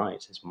put it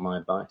right. Is my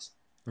advice.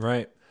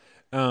 Right.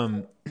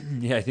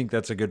 Yeah, I think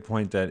that's a good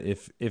point, that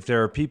if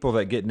there are people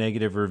that get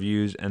negative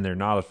reviews and they're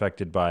not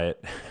affected by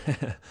it,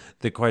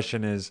 the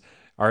question is,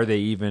 are they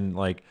even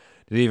like,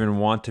 do they even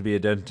want to be a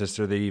dentist,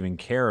 or they even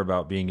care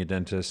about being a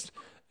dentist?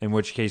 In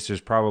which case,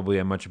 there's probably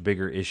a much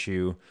bigger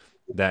issue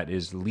that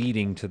is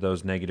leading to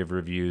those negative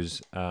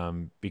reviews,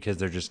 because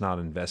they're just not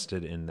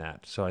invested in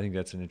that. So I think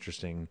that's an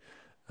interesting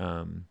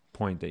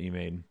point that you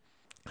made.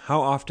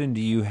 How often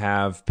do you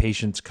have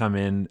patients come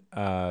in?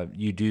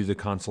 You do the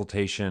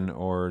consultation,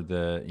 or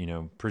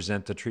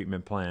present the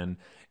treatment plan,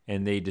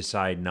 and they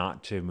decide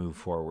not to move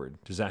forward.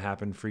 Does that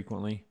happen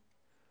frequently?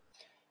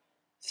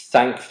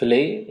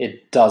 Thankfully,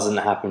 it doesn't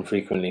happen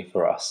frequently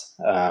for us.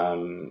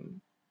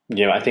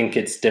 You know, I think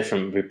it's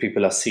different.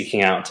 People are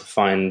seeking out to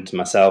find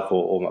myself,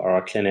 or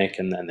our clinic,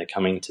 and then they're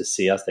coming to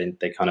see us.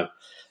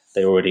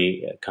 They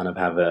already kind of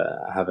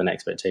have an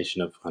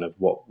expectation of kind of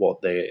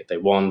what they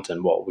want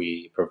and what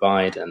we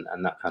provide, and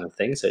that kind of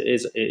thing. So it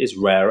is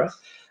rarer,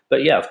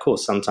 but yeah, of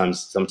course,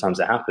 sometimes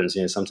it happens.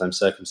 You know, sometimes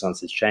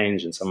circumstances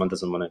change and someone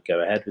doesn't want to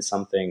go ahead with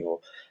something,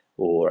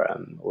 or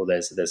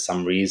there's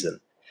some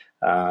reason.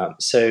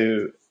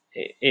 So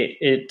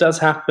it does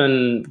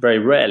happen very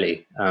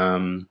rarely,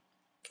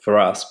 for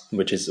us,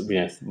 which is, you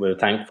know, we're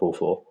thankful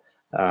for.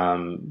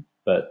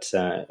 But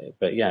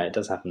yeah, it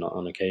does happen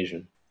on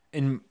occasion.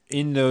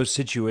 In those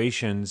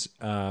situations,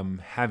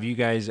 have you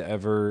guys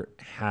ever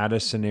had a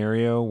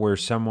scenario where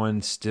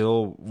someone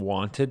still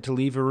wanted to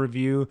leave a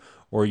review,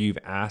 or you've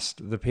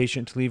asked the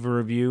patient to leave a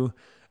review,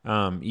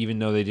 even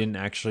though they didn't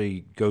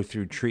actually go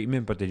through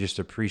treatment, but they just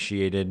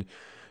appreciated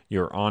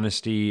your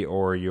honesty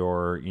or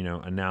your,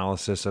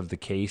 analysis of the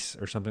case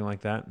or something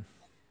like that?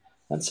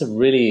 That's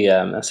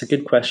a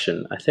good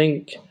question. I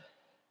think,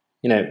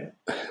 you know,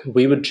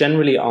 we would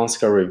generally ask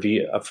for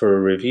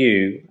a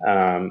review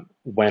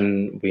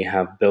when we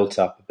have built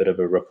up a bit of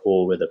a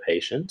rapport with a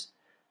patient,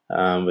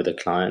 with a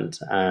client,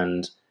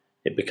 and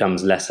it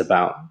becomes less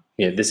about,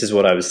 this is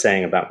what I was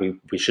saying about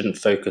we shouldn't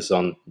focus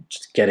on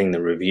just getting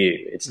the review.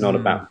 It's not Mm,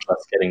 about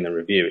just getting the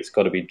review. It's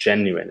got to be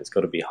genuine. It's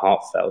got to be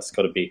heartfelt. It's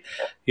got to be,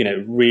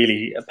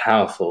 really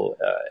powerful.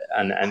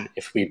 And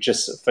if we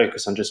just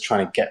focus on just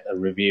trying to get a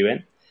review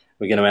in,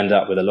 we're going to end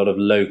up with a lot of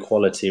low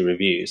quality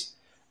reviews,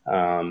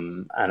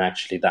 and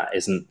actually that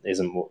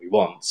isn't what we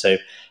want. So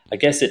I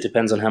guess it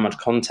depends on how much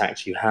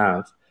contact you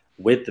have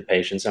with the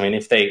patients. I mean,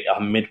 if they are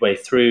midway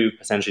through,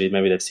 essentially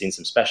maybe they've seen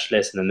some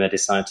specialists and then they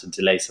decide to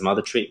delay some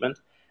other treatment,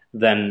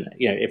 then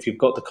if you've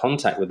got the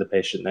contact with the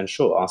patient, then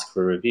sure, ask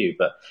for a review.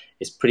 But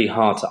it's pretty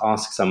hard to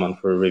ask someone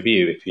for a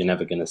review if you're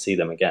never going to see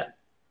them again.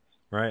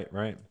 right,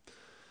 right.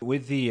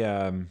 With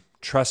the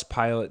Trust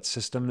Pilot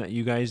system that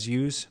you guys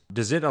use,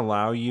 does it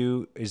allow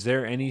you, is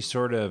there any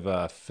sort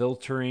of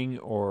filtering,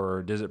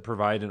 or does it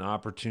provide an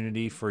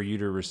opportunity for you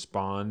to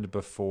respond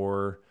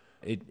before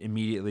it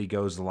immediately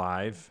goes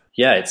live?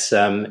 Yeah, it's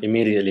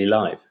immediately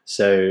live,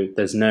 so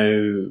there's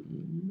no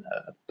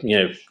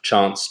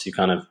chance to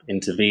kind of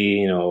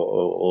intervene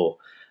or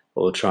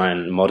try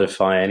and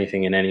modify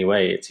anything in any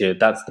way. It's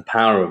that's the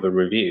power of a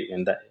review,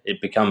 and that it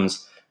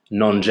becomes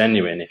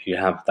non-genuine if you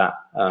have that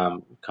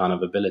kind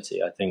of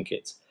ability. I think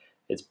it's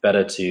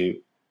better to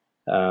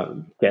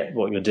get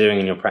what you're doing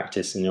in your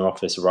practice in your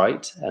office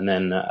right, and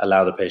then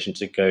allow the patient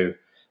to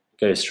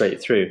go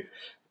straight through.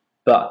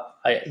 But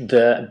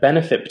the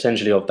benefit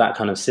potentially of that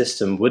kind of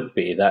system would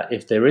be that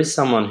if there is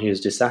someone who's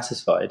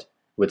dissatisfied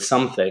with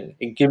something,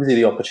 it gives you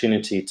the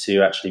opportunity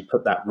to actually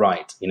put that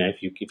right.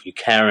 If you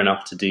care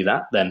enough to do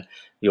that, then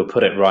you'll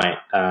put it right.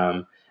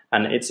 And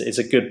it's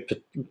a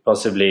good,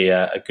 possibly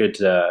a good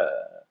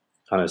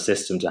kind of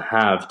system to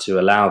have to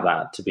allow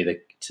that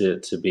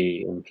to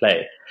be in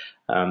play.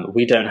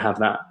 We don't have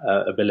that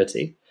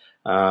ability.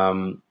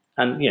 And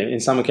in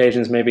some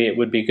occasions, maybe it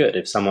would be good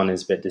if someone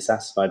is a bit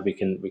dissatisfied. We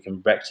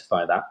can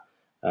rectify that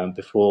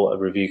before a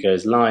review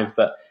goes live.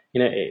 But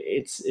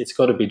it's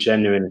got to be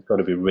genuine. It's got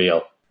to be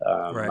real.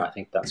 Right. I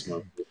think that's more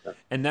important.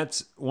 And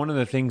that's one of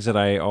the things that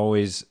I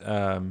always,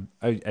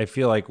 I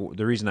feel like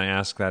the reason I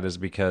ask that is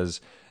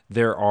because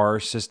there are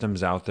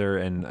systems out there,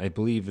 and I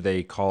believe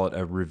they call it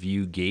a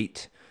review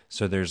gate.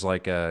 So there's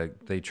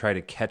they try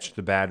to catch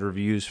the bad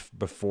reviews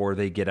before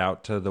they get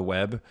out to the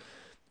web.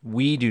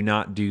 We do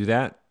not do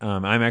that.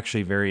 I'm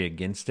actually very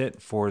against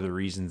it for the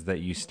reasons that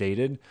you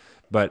stated.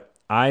 But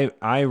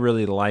I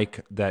really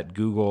like that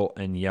Google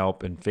and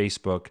Yelp and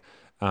Facebook,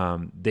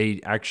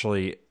 they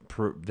actually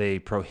they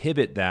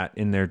prohibit that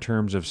in their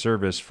terms of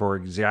service for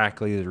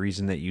exactly the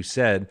reason that you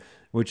said,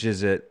 which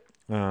is it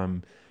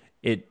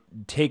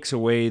takes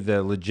away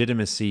the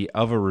legitimacy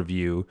of a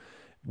review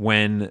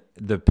when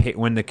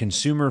the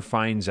consumer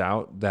finds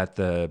out that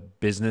the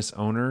business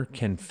owner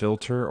can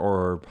filter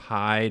or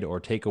hide or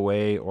take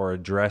away or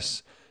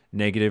address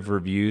negative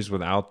reviews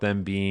without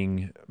them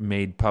being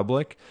made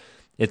public.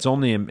 It's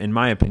only, in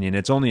my opinion,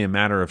 it's only a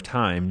matter of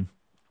time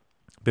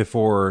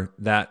before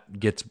that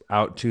gets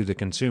out to the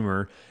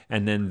consumer,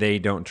 and then they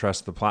don't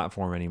trust the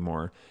platform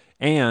anymore.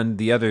 And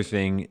the other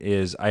thing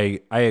is, I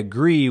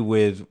agree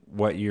with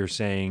what you're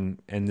saying,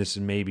 and this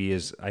maybe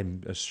is,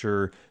 I'm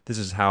sure this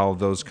is how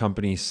those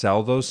companies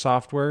sell those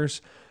softwares,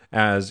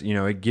 as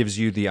it gives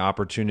you the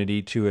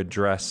opportunity to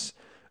address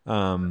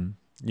an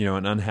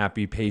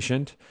unhappy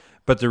patient.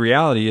 But the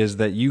reality is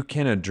that you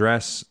can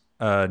address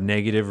a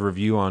negative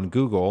review on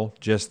Google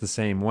just the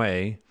same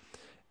way,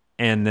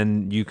 and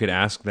then you could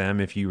ask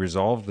them, if you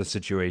resolve the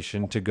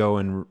situation, to go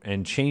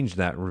and change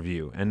that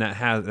review, and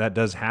that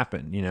does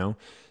happen.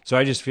 So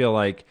I just feel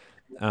like,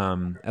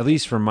 at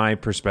least from my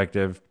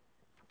perspective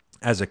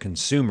as a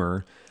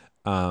consumer,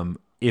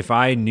 if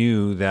I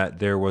knew that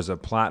there was a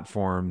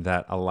platform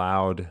that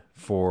allowed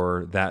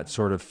for that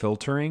sort of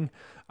filtering,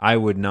 I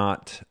wouldn't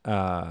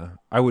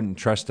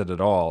trust it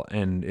at all.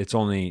 And it's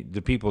only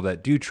the people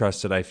that do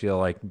trust it, I feel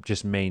like,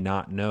 just may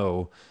not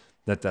know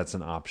that that's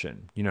an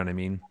option. You know what I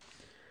mean?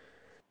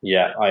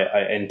 Yeah,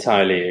 I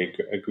entirely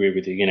agree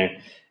with you.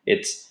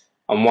 It's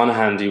on one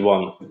hand you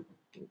want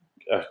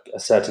a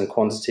certain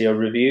quantity of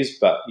reviews,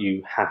 but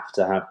you have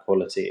to have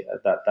quality.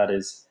 That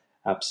is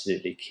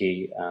absolutely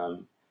key.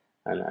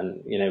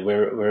 And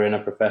we're in a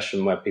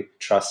profession where people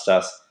trust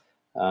us.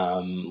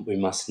 We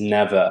must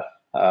never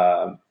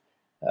kind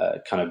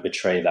of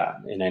betray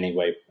that in any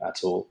way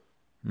at all.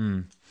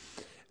 And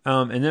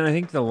then I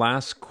think the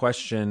last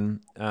question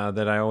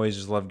that I always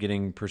just love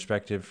getting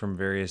perspective from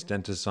various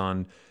dentists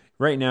on.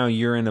 Right now,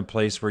 you're in a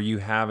place where you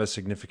have a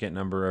significant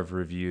number of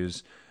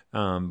reviews.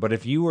 But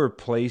if you were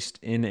placed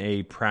in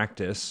a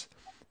practice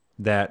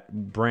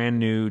that brand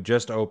new,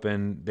 just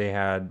opened, they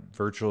had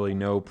virtually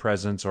no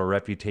presence or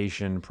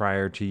reputation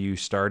prior to you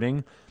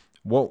starting,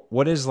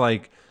 what is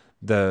like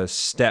the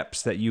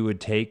steps that you would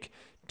take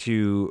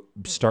to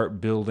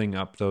start building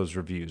up those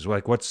reviews?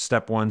 Like what's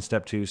step 1,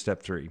 step 2,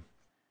 step 3?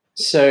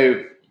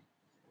 So,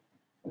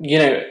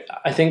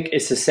 I think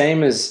it's the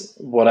same as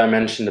what I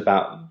mentioned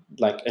about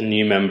like a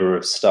new member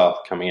of staff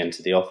coming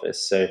into the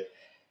office. So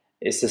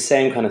it's the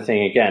same kind of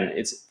thing again.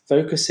 It's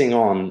focusing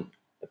on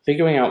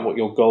figuring out what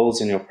your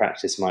goals in your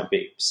practice might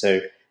be. So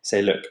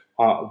say, look,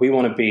 we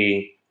want to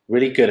be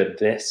really good at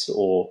this,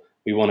 or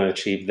we want to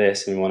achieve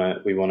this, and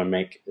we want to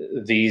make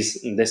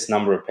this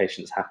number of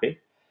patients happy.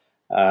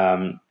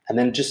 And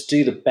then just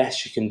do the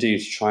best you can do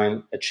to try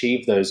and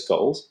achieve those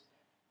goals.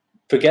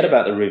 Forget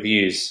about the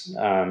reviews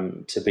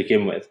to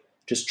begin with.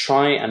 Just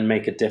try and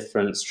make a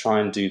difference. Try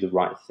and do the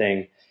right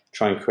thing.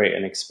 Try and create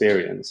an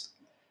experience.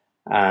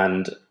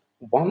 And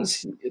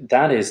once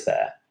that is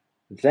there,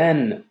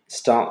 then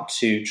start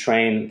to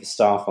train the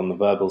staff on the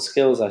verbal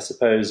skills, I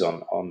suppose,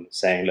 on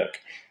saying, look,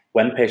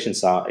 when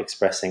patients are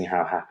expressing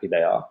how happy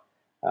they are,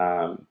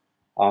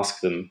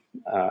 ask them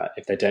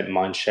if they don't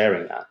mind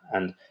sharing that.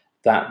 And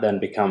that then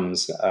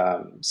becomes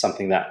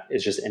something that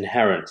is just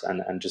inherent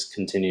and just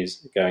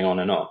continues going on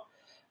and on.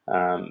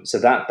 So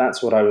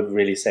that's what I would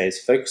really say is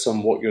focus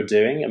on what you're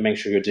doing and make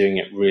sure you're doing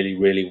it really,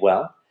 really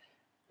well.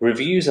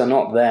 Reviews are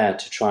not there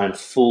to try and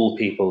fool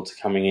people to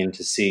coming in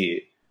to see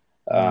you.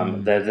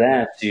 They're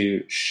there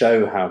to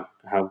show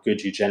how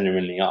good you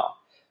genuinely are.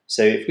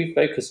 So if we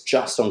focus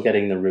just on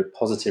getting the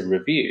positive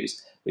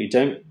reviews, but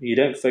you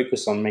don't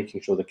focus on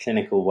making sure the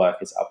clinical work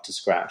is up to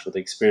scratch or the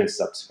experience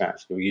is up to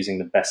scratch. You're using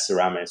the best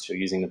ceramics, you're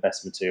using the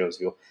best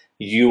materials.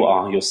 You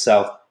are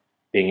yourself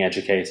being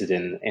educated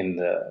in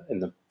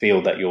the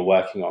field that you're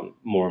working on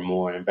more and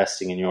more and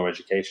investing in your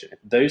education. If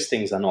those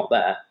things are not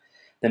there,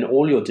 then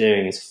all you're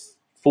doing is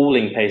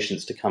fooling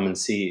patients to come and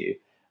see you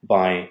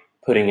by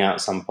putting out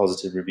some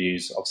positive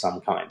reviews of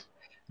some kind.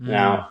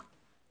 Now,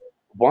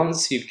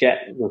 once you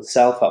get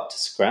yourself up to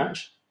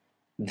scratch,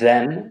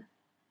 then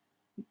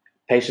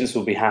patients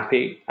will be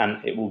happy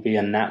and it will be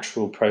a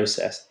natural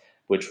process,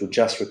 which will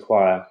just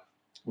require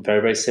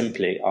very, very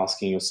simply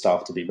asking your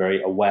staff to be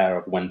very aware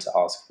of when to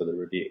ask for the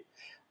review.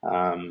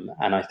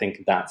 And I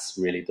think that's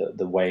really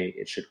the way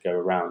it should go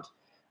around.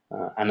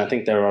 And I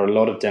think there are a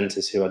lot of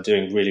dentists who are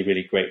doing really,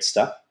 really great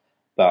stuff,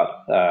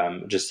 but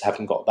just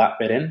haven't got that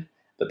bit in.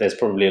 But there's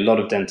probably a lot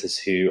of dentists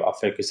who are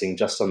focusing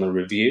just on the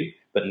review,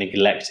 but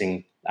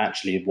neglecting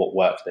actually what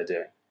work they're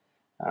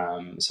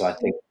doing. So I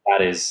think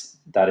that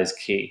is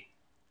key.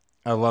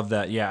 I love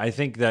that. Yeah, I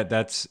think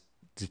that's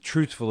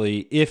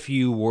truthfully, if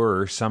you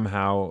were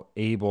somehow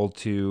able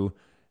to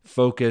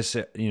focus,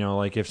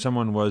 like if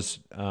someone was,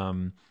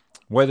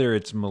 whether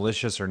it's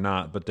malicious or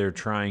not, but they're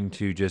trying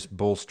to just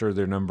bolster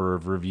their number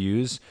of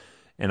reviews,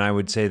 and I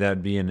would say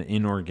that'd be an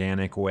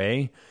inorganic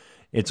way.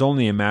 It's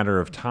only a matter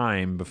of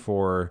time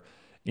before,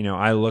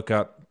 I look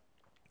up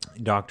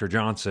Dr.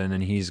 Johnson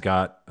and he's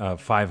got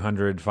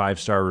 500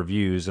 5-star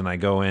reviews, and I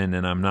go in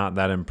and I'm not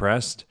that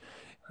impressed.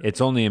 It's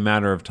only a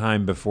matter of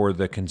time before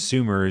the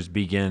consumers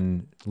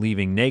begin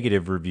leaving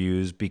negative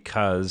reviews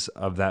because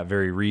of that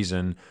very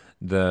reason.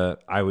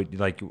 I would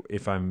like,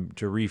 if I'm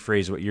to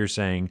rephrase what you're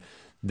saying,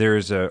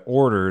 there's a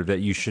order that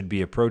you should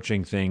be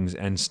approaching things,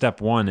 and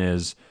step 1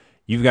 is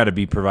you've got to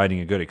be providing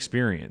a good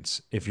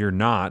experience. If you're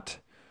not,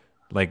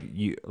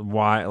 you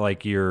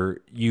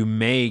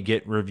may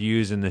get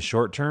reviews in the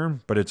short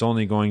term, but it's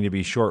only going to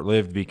be short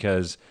lived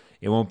because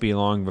it won't be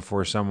long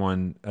before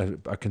someone,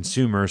 a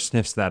consumer,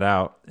 sniffs that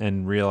out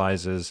and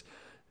realizes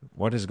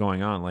what is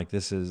going on. Like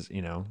this is,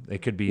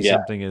 it could be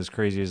something as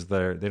crazy as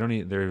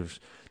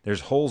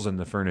there's holes in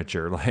the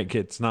furniture. Like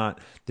it's not,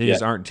 they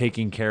just aren't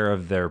taking care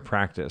of their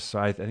practice. So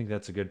I think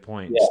that's a good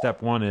point. Yeah.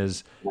 Step 1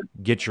 is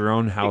get your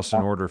own house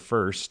in order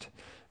first,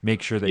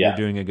 make sure that you're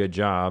doing a good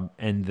job,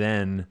 and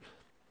then,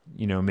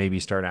 maybe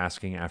start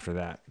asking after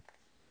that.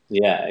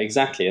 Yeah,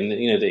 exactly. And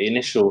the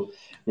initial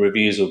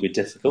reviews will be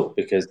difficult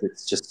because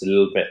it's just a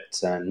little bit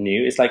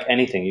new. It's like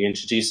anything. You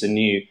introduce a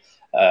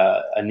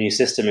new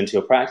system into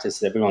your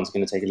practice, everyone's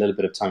going to take a little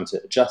bit of time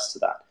to adjust to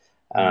that.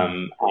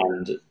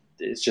 And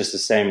it's just the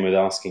same with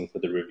asking for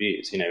the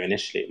reviews.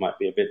 Initially it might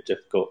be a bit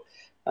difficult,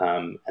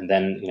 and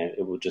then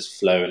it will just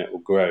flow and it will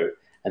grow.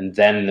 And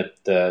then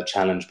the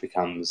challenge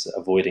becomes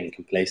avoiding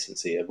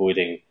complacency,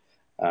 avoiding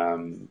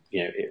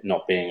it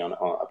not being on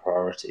a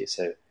priority.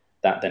 So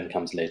that then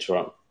comes later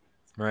on.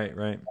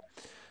 Right.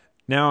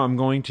 Now I'm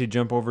going to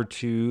jump over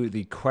to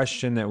the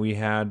question that we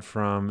had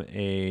from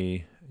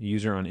a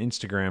user on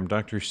Instagram.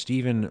 Dr.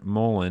 Stephen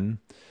Mullen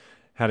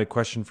had a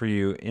question for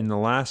you. In the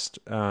last,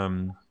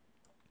 or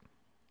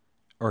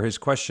his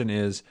question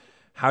is,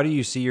 how do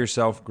you see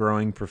yourself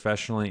growing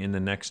professionally in the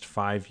next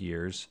 5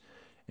 years?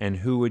 And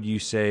who would you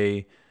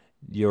say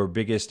your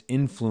biggest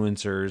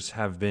influencers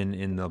have been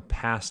in the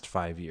past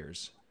 5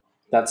 years?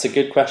 That's a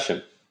good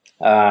question.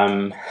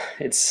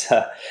 It's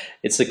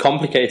a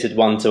complicated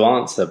one to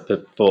answer,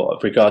 but for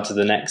regard to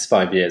the next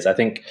 5 years, I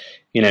think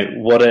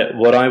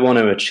what I want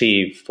to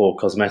achieve for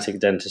cosmetic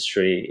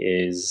dentistry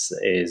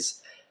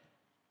is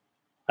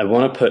I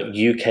want to put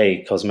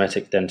UK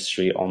cosmetic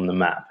dentistry on the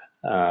map.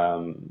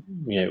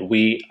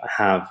 We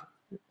have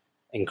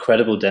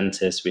incredible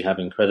dentists, we have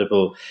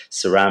incredible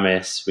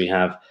ceramists, we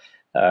have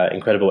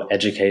incredible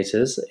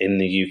educators in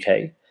the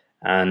UK,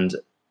 and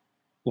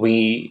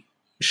we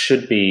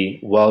should be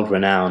world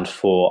renowned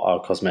for our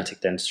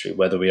cosmetic dentistry,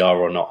 whether we are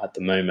or not at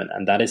the moment.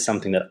 And that is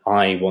something that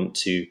I want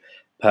to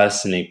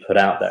personally put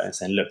out there and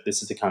say, look,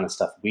 this is the kind of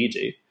stuff we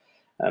do.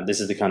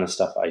 This is the kind of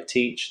stuff I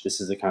teach. This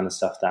is the kind of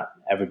stuff that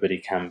everybody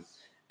can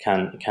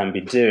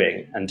be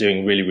doing and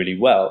doing really, really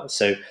well.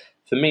 So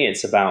for me,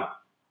 it's about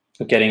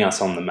getting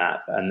us on the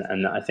map,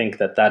 and I think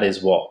that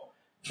is what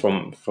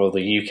for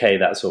the UK,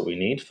 that's what we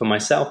need. For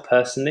myself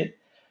personally,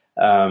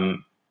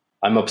 I'm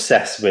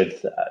obsessed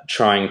with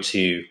trying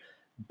to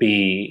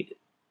be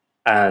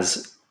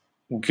as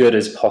good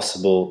as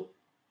possible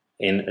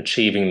in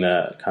achieving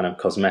the kind of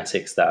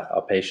cosmetics that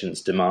our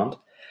patients demand,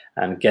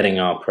 and getting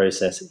our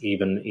process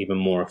even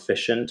more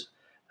efficient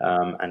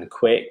and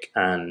quick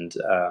and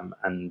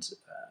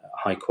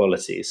high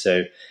quality.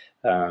 So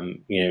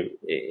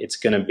it's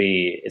going to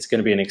be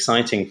an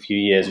exciting few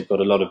years. We've got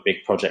a lot of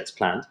big projects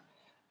planned,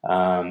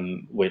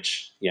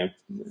 which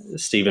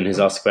Stephen, who's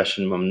asked a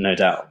question, no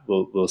doubt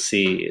will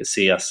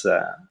see us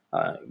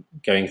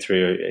going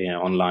through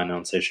online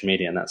on social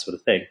media and that sort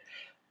of thing.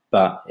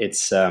 But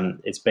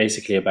it's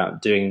basically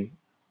about doing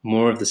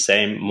more of the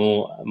same,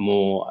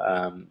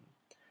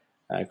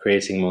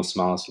 creating more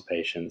smiles for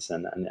patients,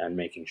 and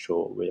making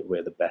sure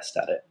we're the best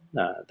at it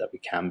that we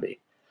can be.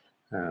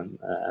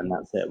 And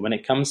that's it. When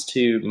it comes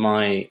to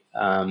my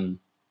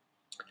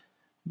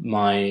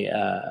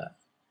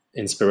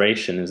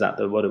inspiration, is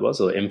that what it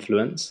was, or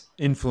influence?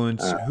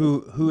 Influence.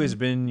 Who has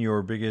been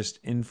your biggest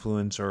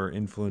influence or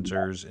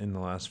influencers in the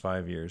last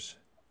 5 years?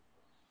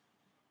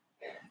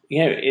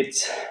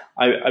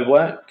 I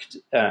worked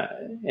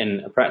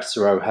in a practice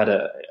where I had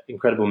an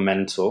incredible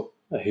mentor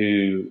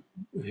who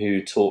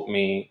taught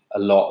me a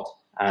lot,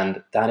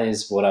 and that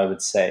is what I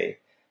would say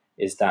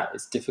is that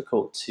it's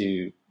difficult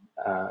to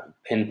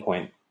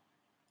pinpoint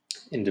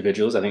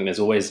individuals. I think there's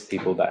always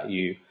people that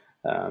you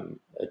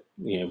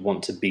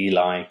want to be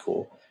like,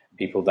 or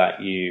people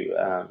that you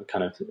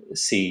kind of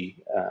see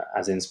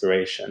as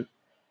inspiration.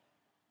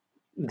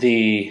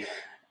 The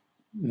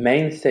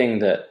main thing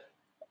that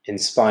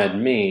inspired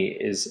me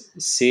is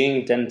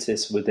seeing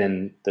dentists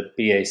within the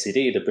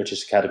BACD, the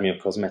British Academy of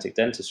Cosmetic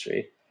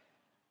Dentistry,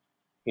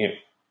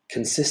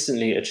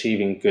 consistently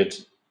achieving good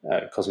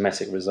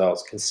cosmetic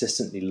results,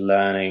 consistently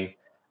learning,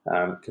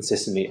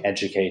 consistently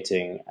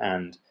educating,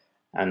 and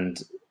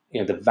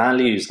the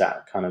values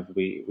that kind of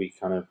we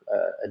kind of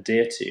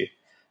adhere to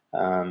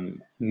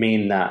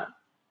mean that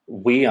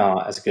we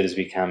are as good as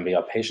we can be.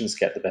 Our patients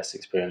get the best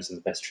experience and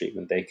the best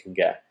treatment they can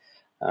get.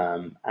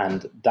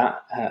 And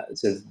that,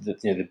 so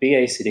the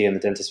BACD and the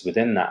dentists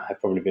within that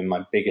have probably been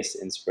my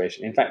biggest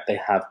inspiration. In fact, they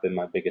have been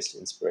my biggest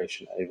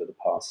inspiration over the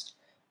past,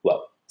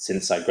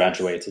 since I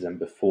graduated and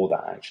before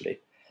that, actually.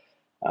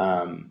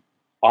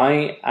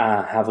 I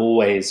have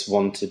always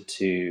wanted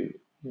to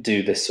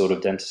do this sort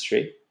of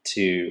dentistry,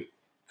 to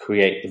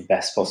create the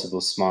best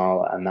possible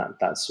smile and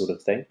that sort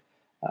of thing.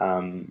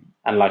 And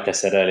like I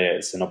said earlier,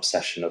 it's an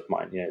obsession of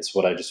mine. It's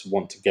what I just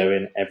want to go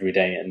in every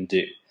day and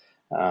do.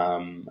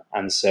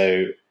 And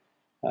so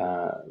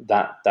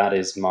that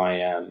is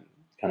my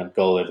kind of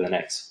goal over the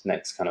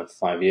next kind of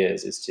 5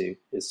 years, is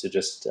to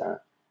just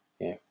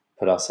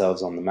put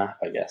ourselves on the map,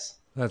 I guess.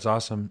 That's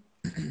awesome.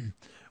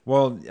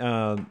 Well,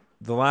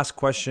 the last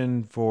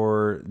question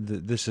for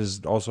this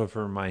is also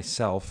for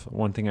myself.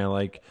 One thing I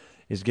like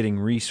is getting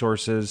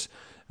resources,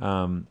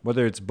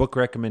 whether it's book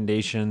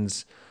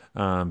recommendations,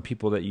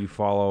 people that you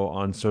follow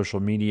on social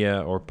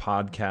media, or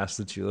podcasts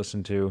that you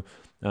listen to.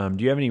 Do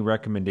you have any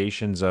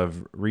recommendations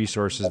of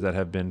resources that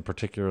have been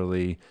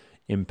particularly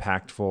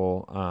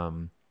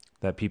impactful,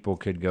 that people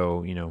could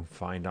go,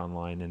 find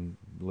online and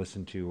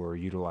listen to or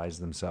utilize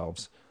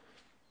themselves?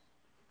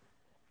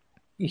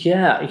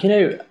 Yeah,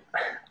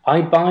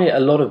 I buy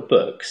a lot of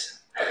books.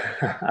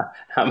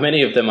 How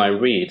many of them I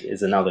read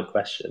is another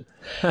question.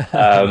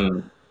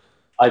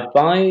 I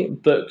buy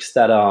books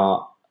that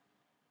are,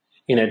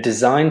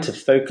 designed to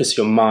focus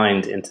your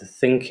mind into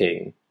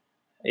thinking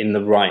in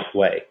the right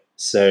way.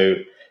 So,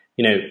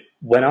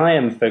 when I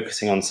am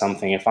focusing on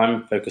something, if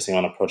I'm focusing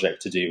on a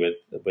project to do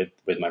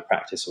with my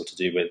practice, or to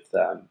do with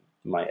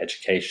my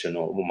education,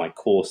 or my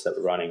course that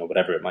we're running, or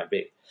whatever it might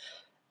be,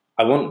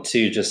 I want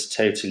to just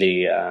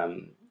totally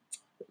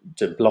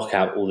to block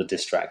out all the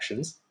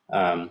distractions.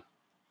 And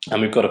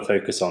we've got to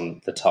focus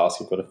on the task.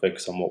 We've got to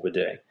focus on what we're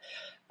doing.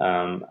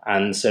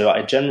 And so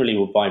I generally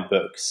will buy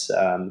books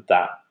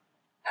that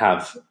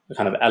have a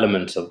kind of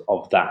element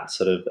of that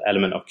sort of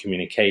element of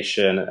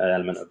communication, an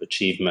element of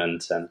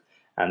achievement, and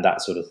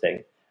that sort of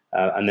thing.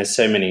 And there's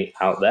so many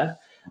out there.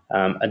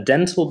 A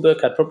dental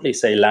book, I'd probably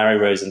say Larry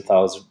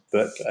Rosenthal's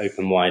book,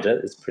 Open Wider,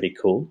 is pretty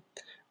cool.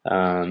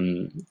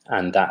 And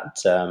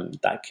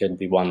that could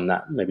be one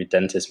that maybe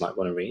dentists might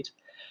want to read.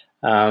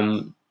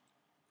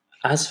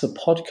 As for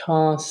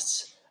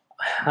podcasts,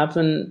 I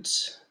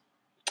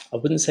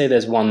wouldn't say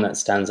there's one that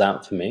stands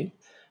out for me.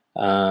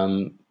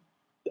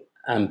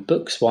 And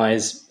books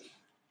wise,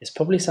 it's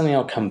probably something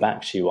I'll come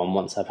back to you on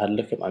once I've had a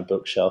look at my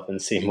bookshelf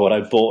and seen what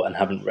I bought and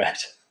haven't read.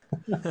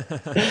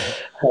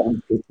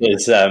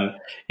 Because I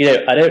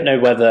don't know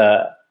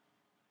whether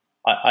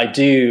I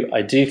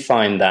do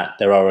find that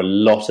there are a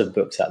lot of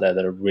books out there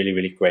that are really,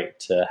 really great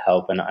to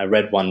help. And I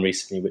read one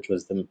recently, which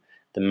was the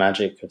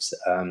magic of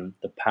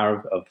the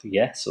power of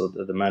yes, or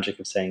the magic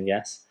of saying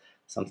yes,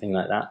 something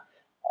like that,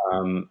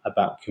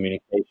 about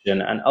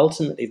communication. And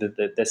ultimately,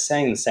 they're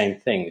saying the same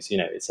things.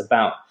 It's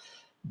about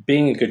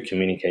being a good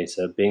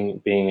communicator,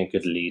 being a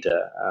good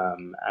leader,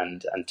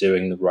 and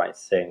doing the right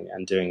thing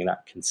and doing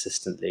that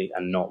consistently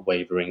and not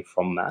wavering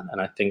from that.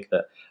 And I think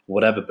that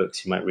whatever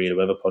books you might read, or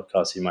whatever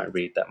podcasts you might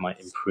read, that might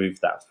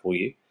improve that for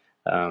you.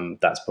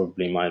 That's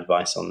probably my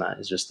advice on that.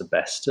 Is just the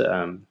best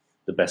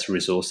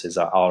resources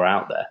are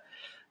out there.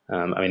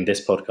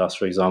 This podcast,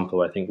 for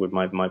example, I think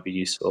might be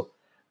useful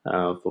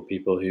for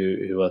people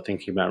who are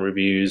thinking about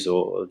reviews,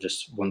 or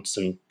just want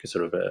some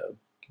sort of a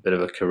bit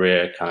of a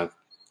career kind of.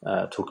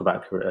 Talk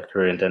about a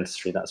career in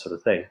dentistry, that sort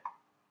of thing.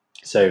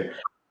 So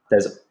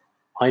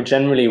I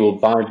generally will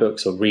buy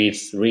books or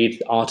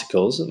read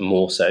articles,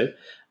 more so,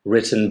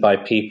 written by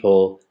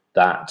people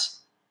that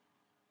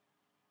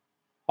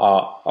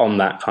are on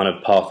that kind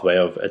of pathway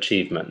of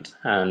achievement.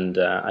 And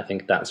I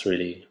think that's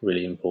really,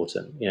 really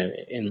important.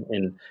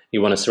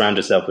 You want to surround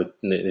yourself with,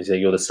 they say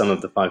you're the sum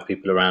of the 5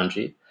 people around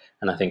you.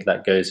 And I think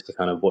that goes for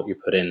kind of what you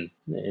put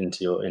into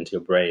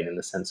your brain, in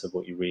the sense of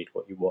what you read,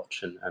 what you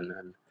watch, and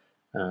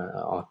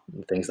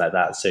things like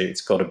that. So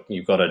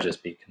you've got to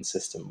just be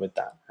consistent with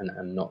that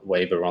and not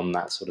waver on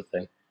that sort of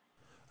thing.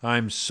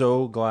 I'm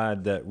so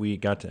glad that we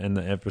got to end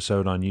the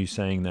episode on you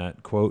saying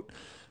that quote,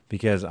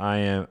 because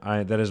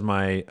that is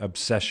my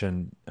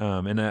obsession.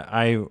 And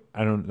I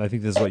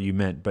think this is what you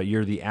meant, but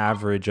you're the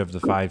average of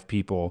the 5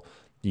 people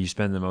you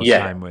spend the most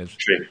time with.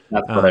 True.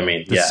 That's what I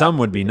mean. The sum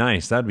would be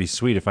nice. That'd be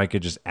sweet if I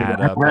could just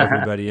add up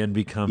everybody and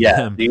become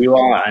them. You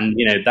are. And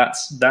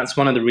that's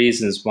one of the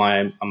reasons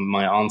why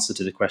my answer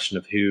to the question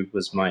of who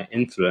was my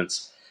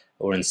influence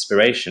or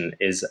inspiration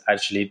is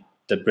actually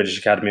the British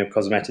Academy of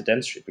Cosmetic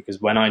Dentistry.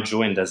 Because when I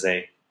joined as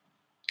a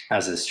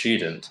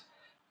student,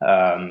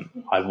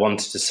 I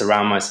wanted to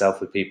surround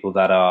myself with people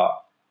that are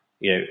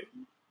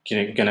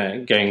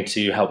going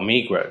to help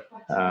me grow,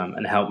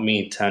 and help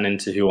me turn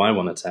into who I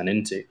want to turn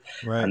into.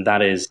 Right. And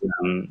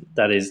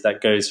that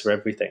goes for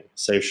everything: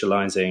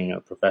 socializing,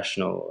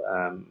 professional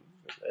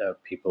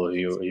people who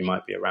you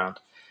might be around,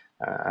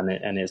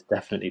 and it's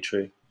definitely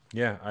true.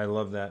 Yeah, I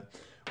love that.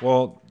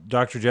 Well,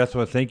 Dr.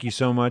 Jethwa, thank you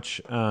so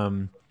much.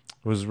 It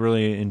was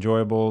really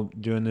enjoyable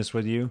doing this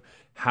with you.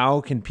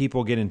 How can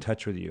people get in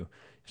touch with you?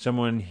 If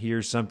someone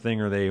hears something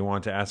or they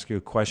want to ask you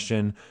a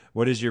question,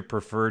 what is your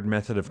preferred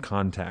method of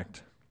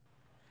contact?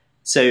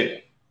 So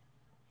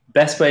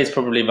best way is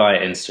probably via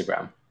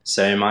Instagram.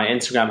 So my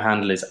Instagram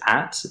handle is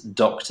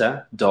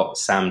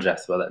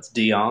 @dr.samjethwa. That's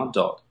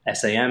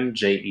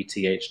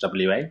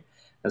dr.samjethwa.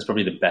 That's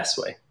probably the best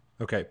way.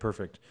 Okay,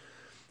 perfect.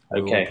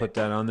 We will put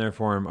that on there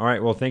for him. All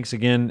right, well, thanks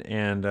again,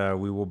 and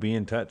we will be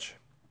in touch.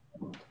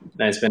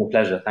 No, it's been a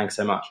pleasure. Thanks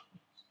so much.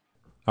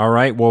 All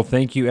right. Well,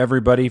 thank you,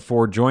 everybody,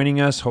 for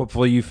joining us.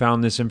 Hopefully you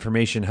found this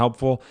information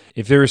helpful.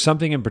 If there is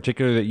something in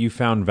particular that you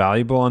found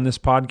valuable on this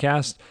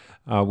podcast,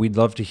 we'd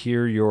love to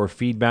hear your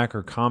feedback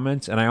or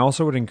comments. And I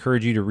also would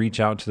encourage you to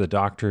reach out to the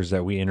doctors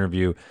that we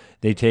interview.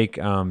 They take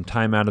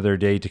time out of their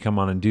day to come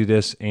on and do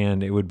this,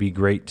 and it would be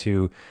great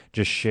to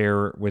just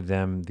share with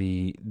them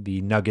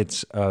the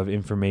nuggets of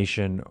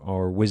information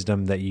or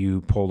wisdom that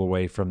you pull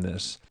away from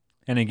this.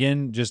 And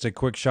again, just a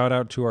quick shout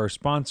out to our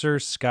sponsor,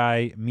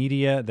 Skye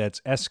Media.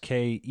 That's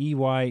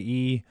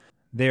SKEYE.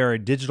 They are a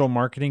digital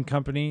marketing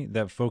company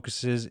that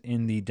focuses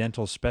in the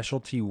dental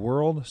specialty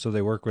world. So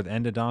they work with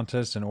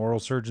endodontists and oral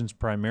surgeons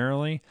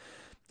primarily.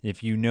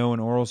 If you know an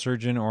oral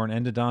surgeon or an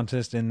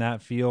endodontist in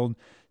that field,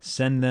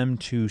 send them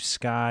to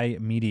Skye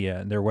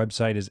Media. Their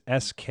website is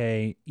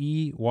skeye.media.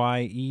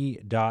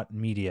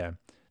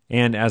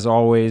 And as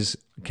always,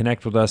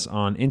 connect with us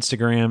on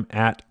Instagram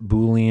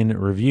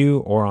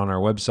 @BooleanReview or on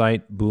our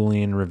website,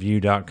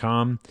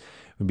 BooleanReview.com.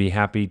 We'd be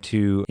happy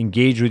to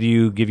engage with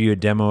you, give you a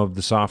demo of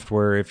the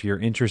software if you're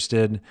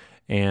interested.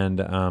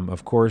 And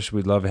of course,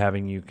 we'd love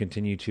having you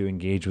continue to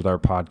engage with our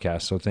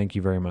podcast. So thank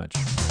you very much.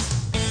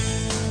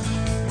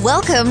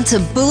 Welcome to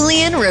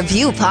Boolean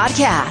Review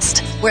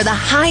Podcast, where the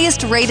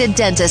highest rated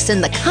dentists in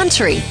the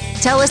country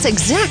tell us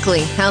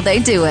exactly how they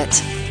do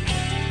it.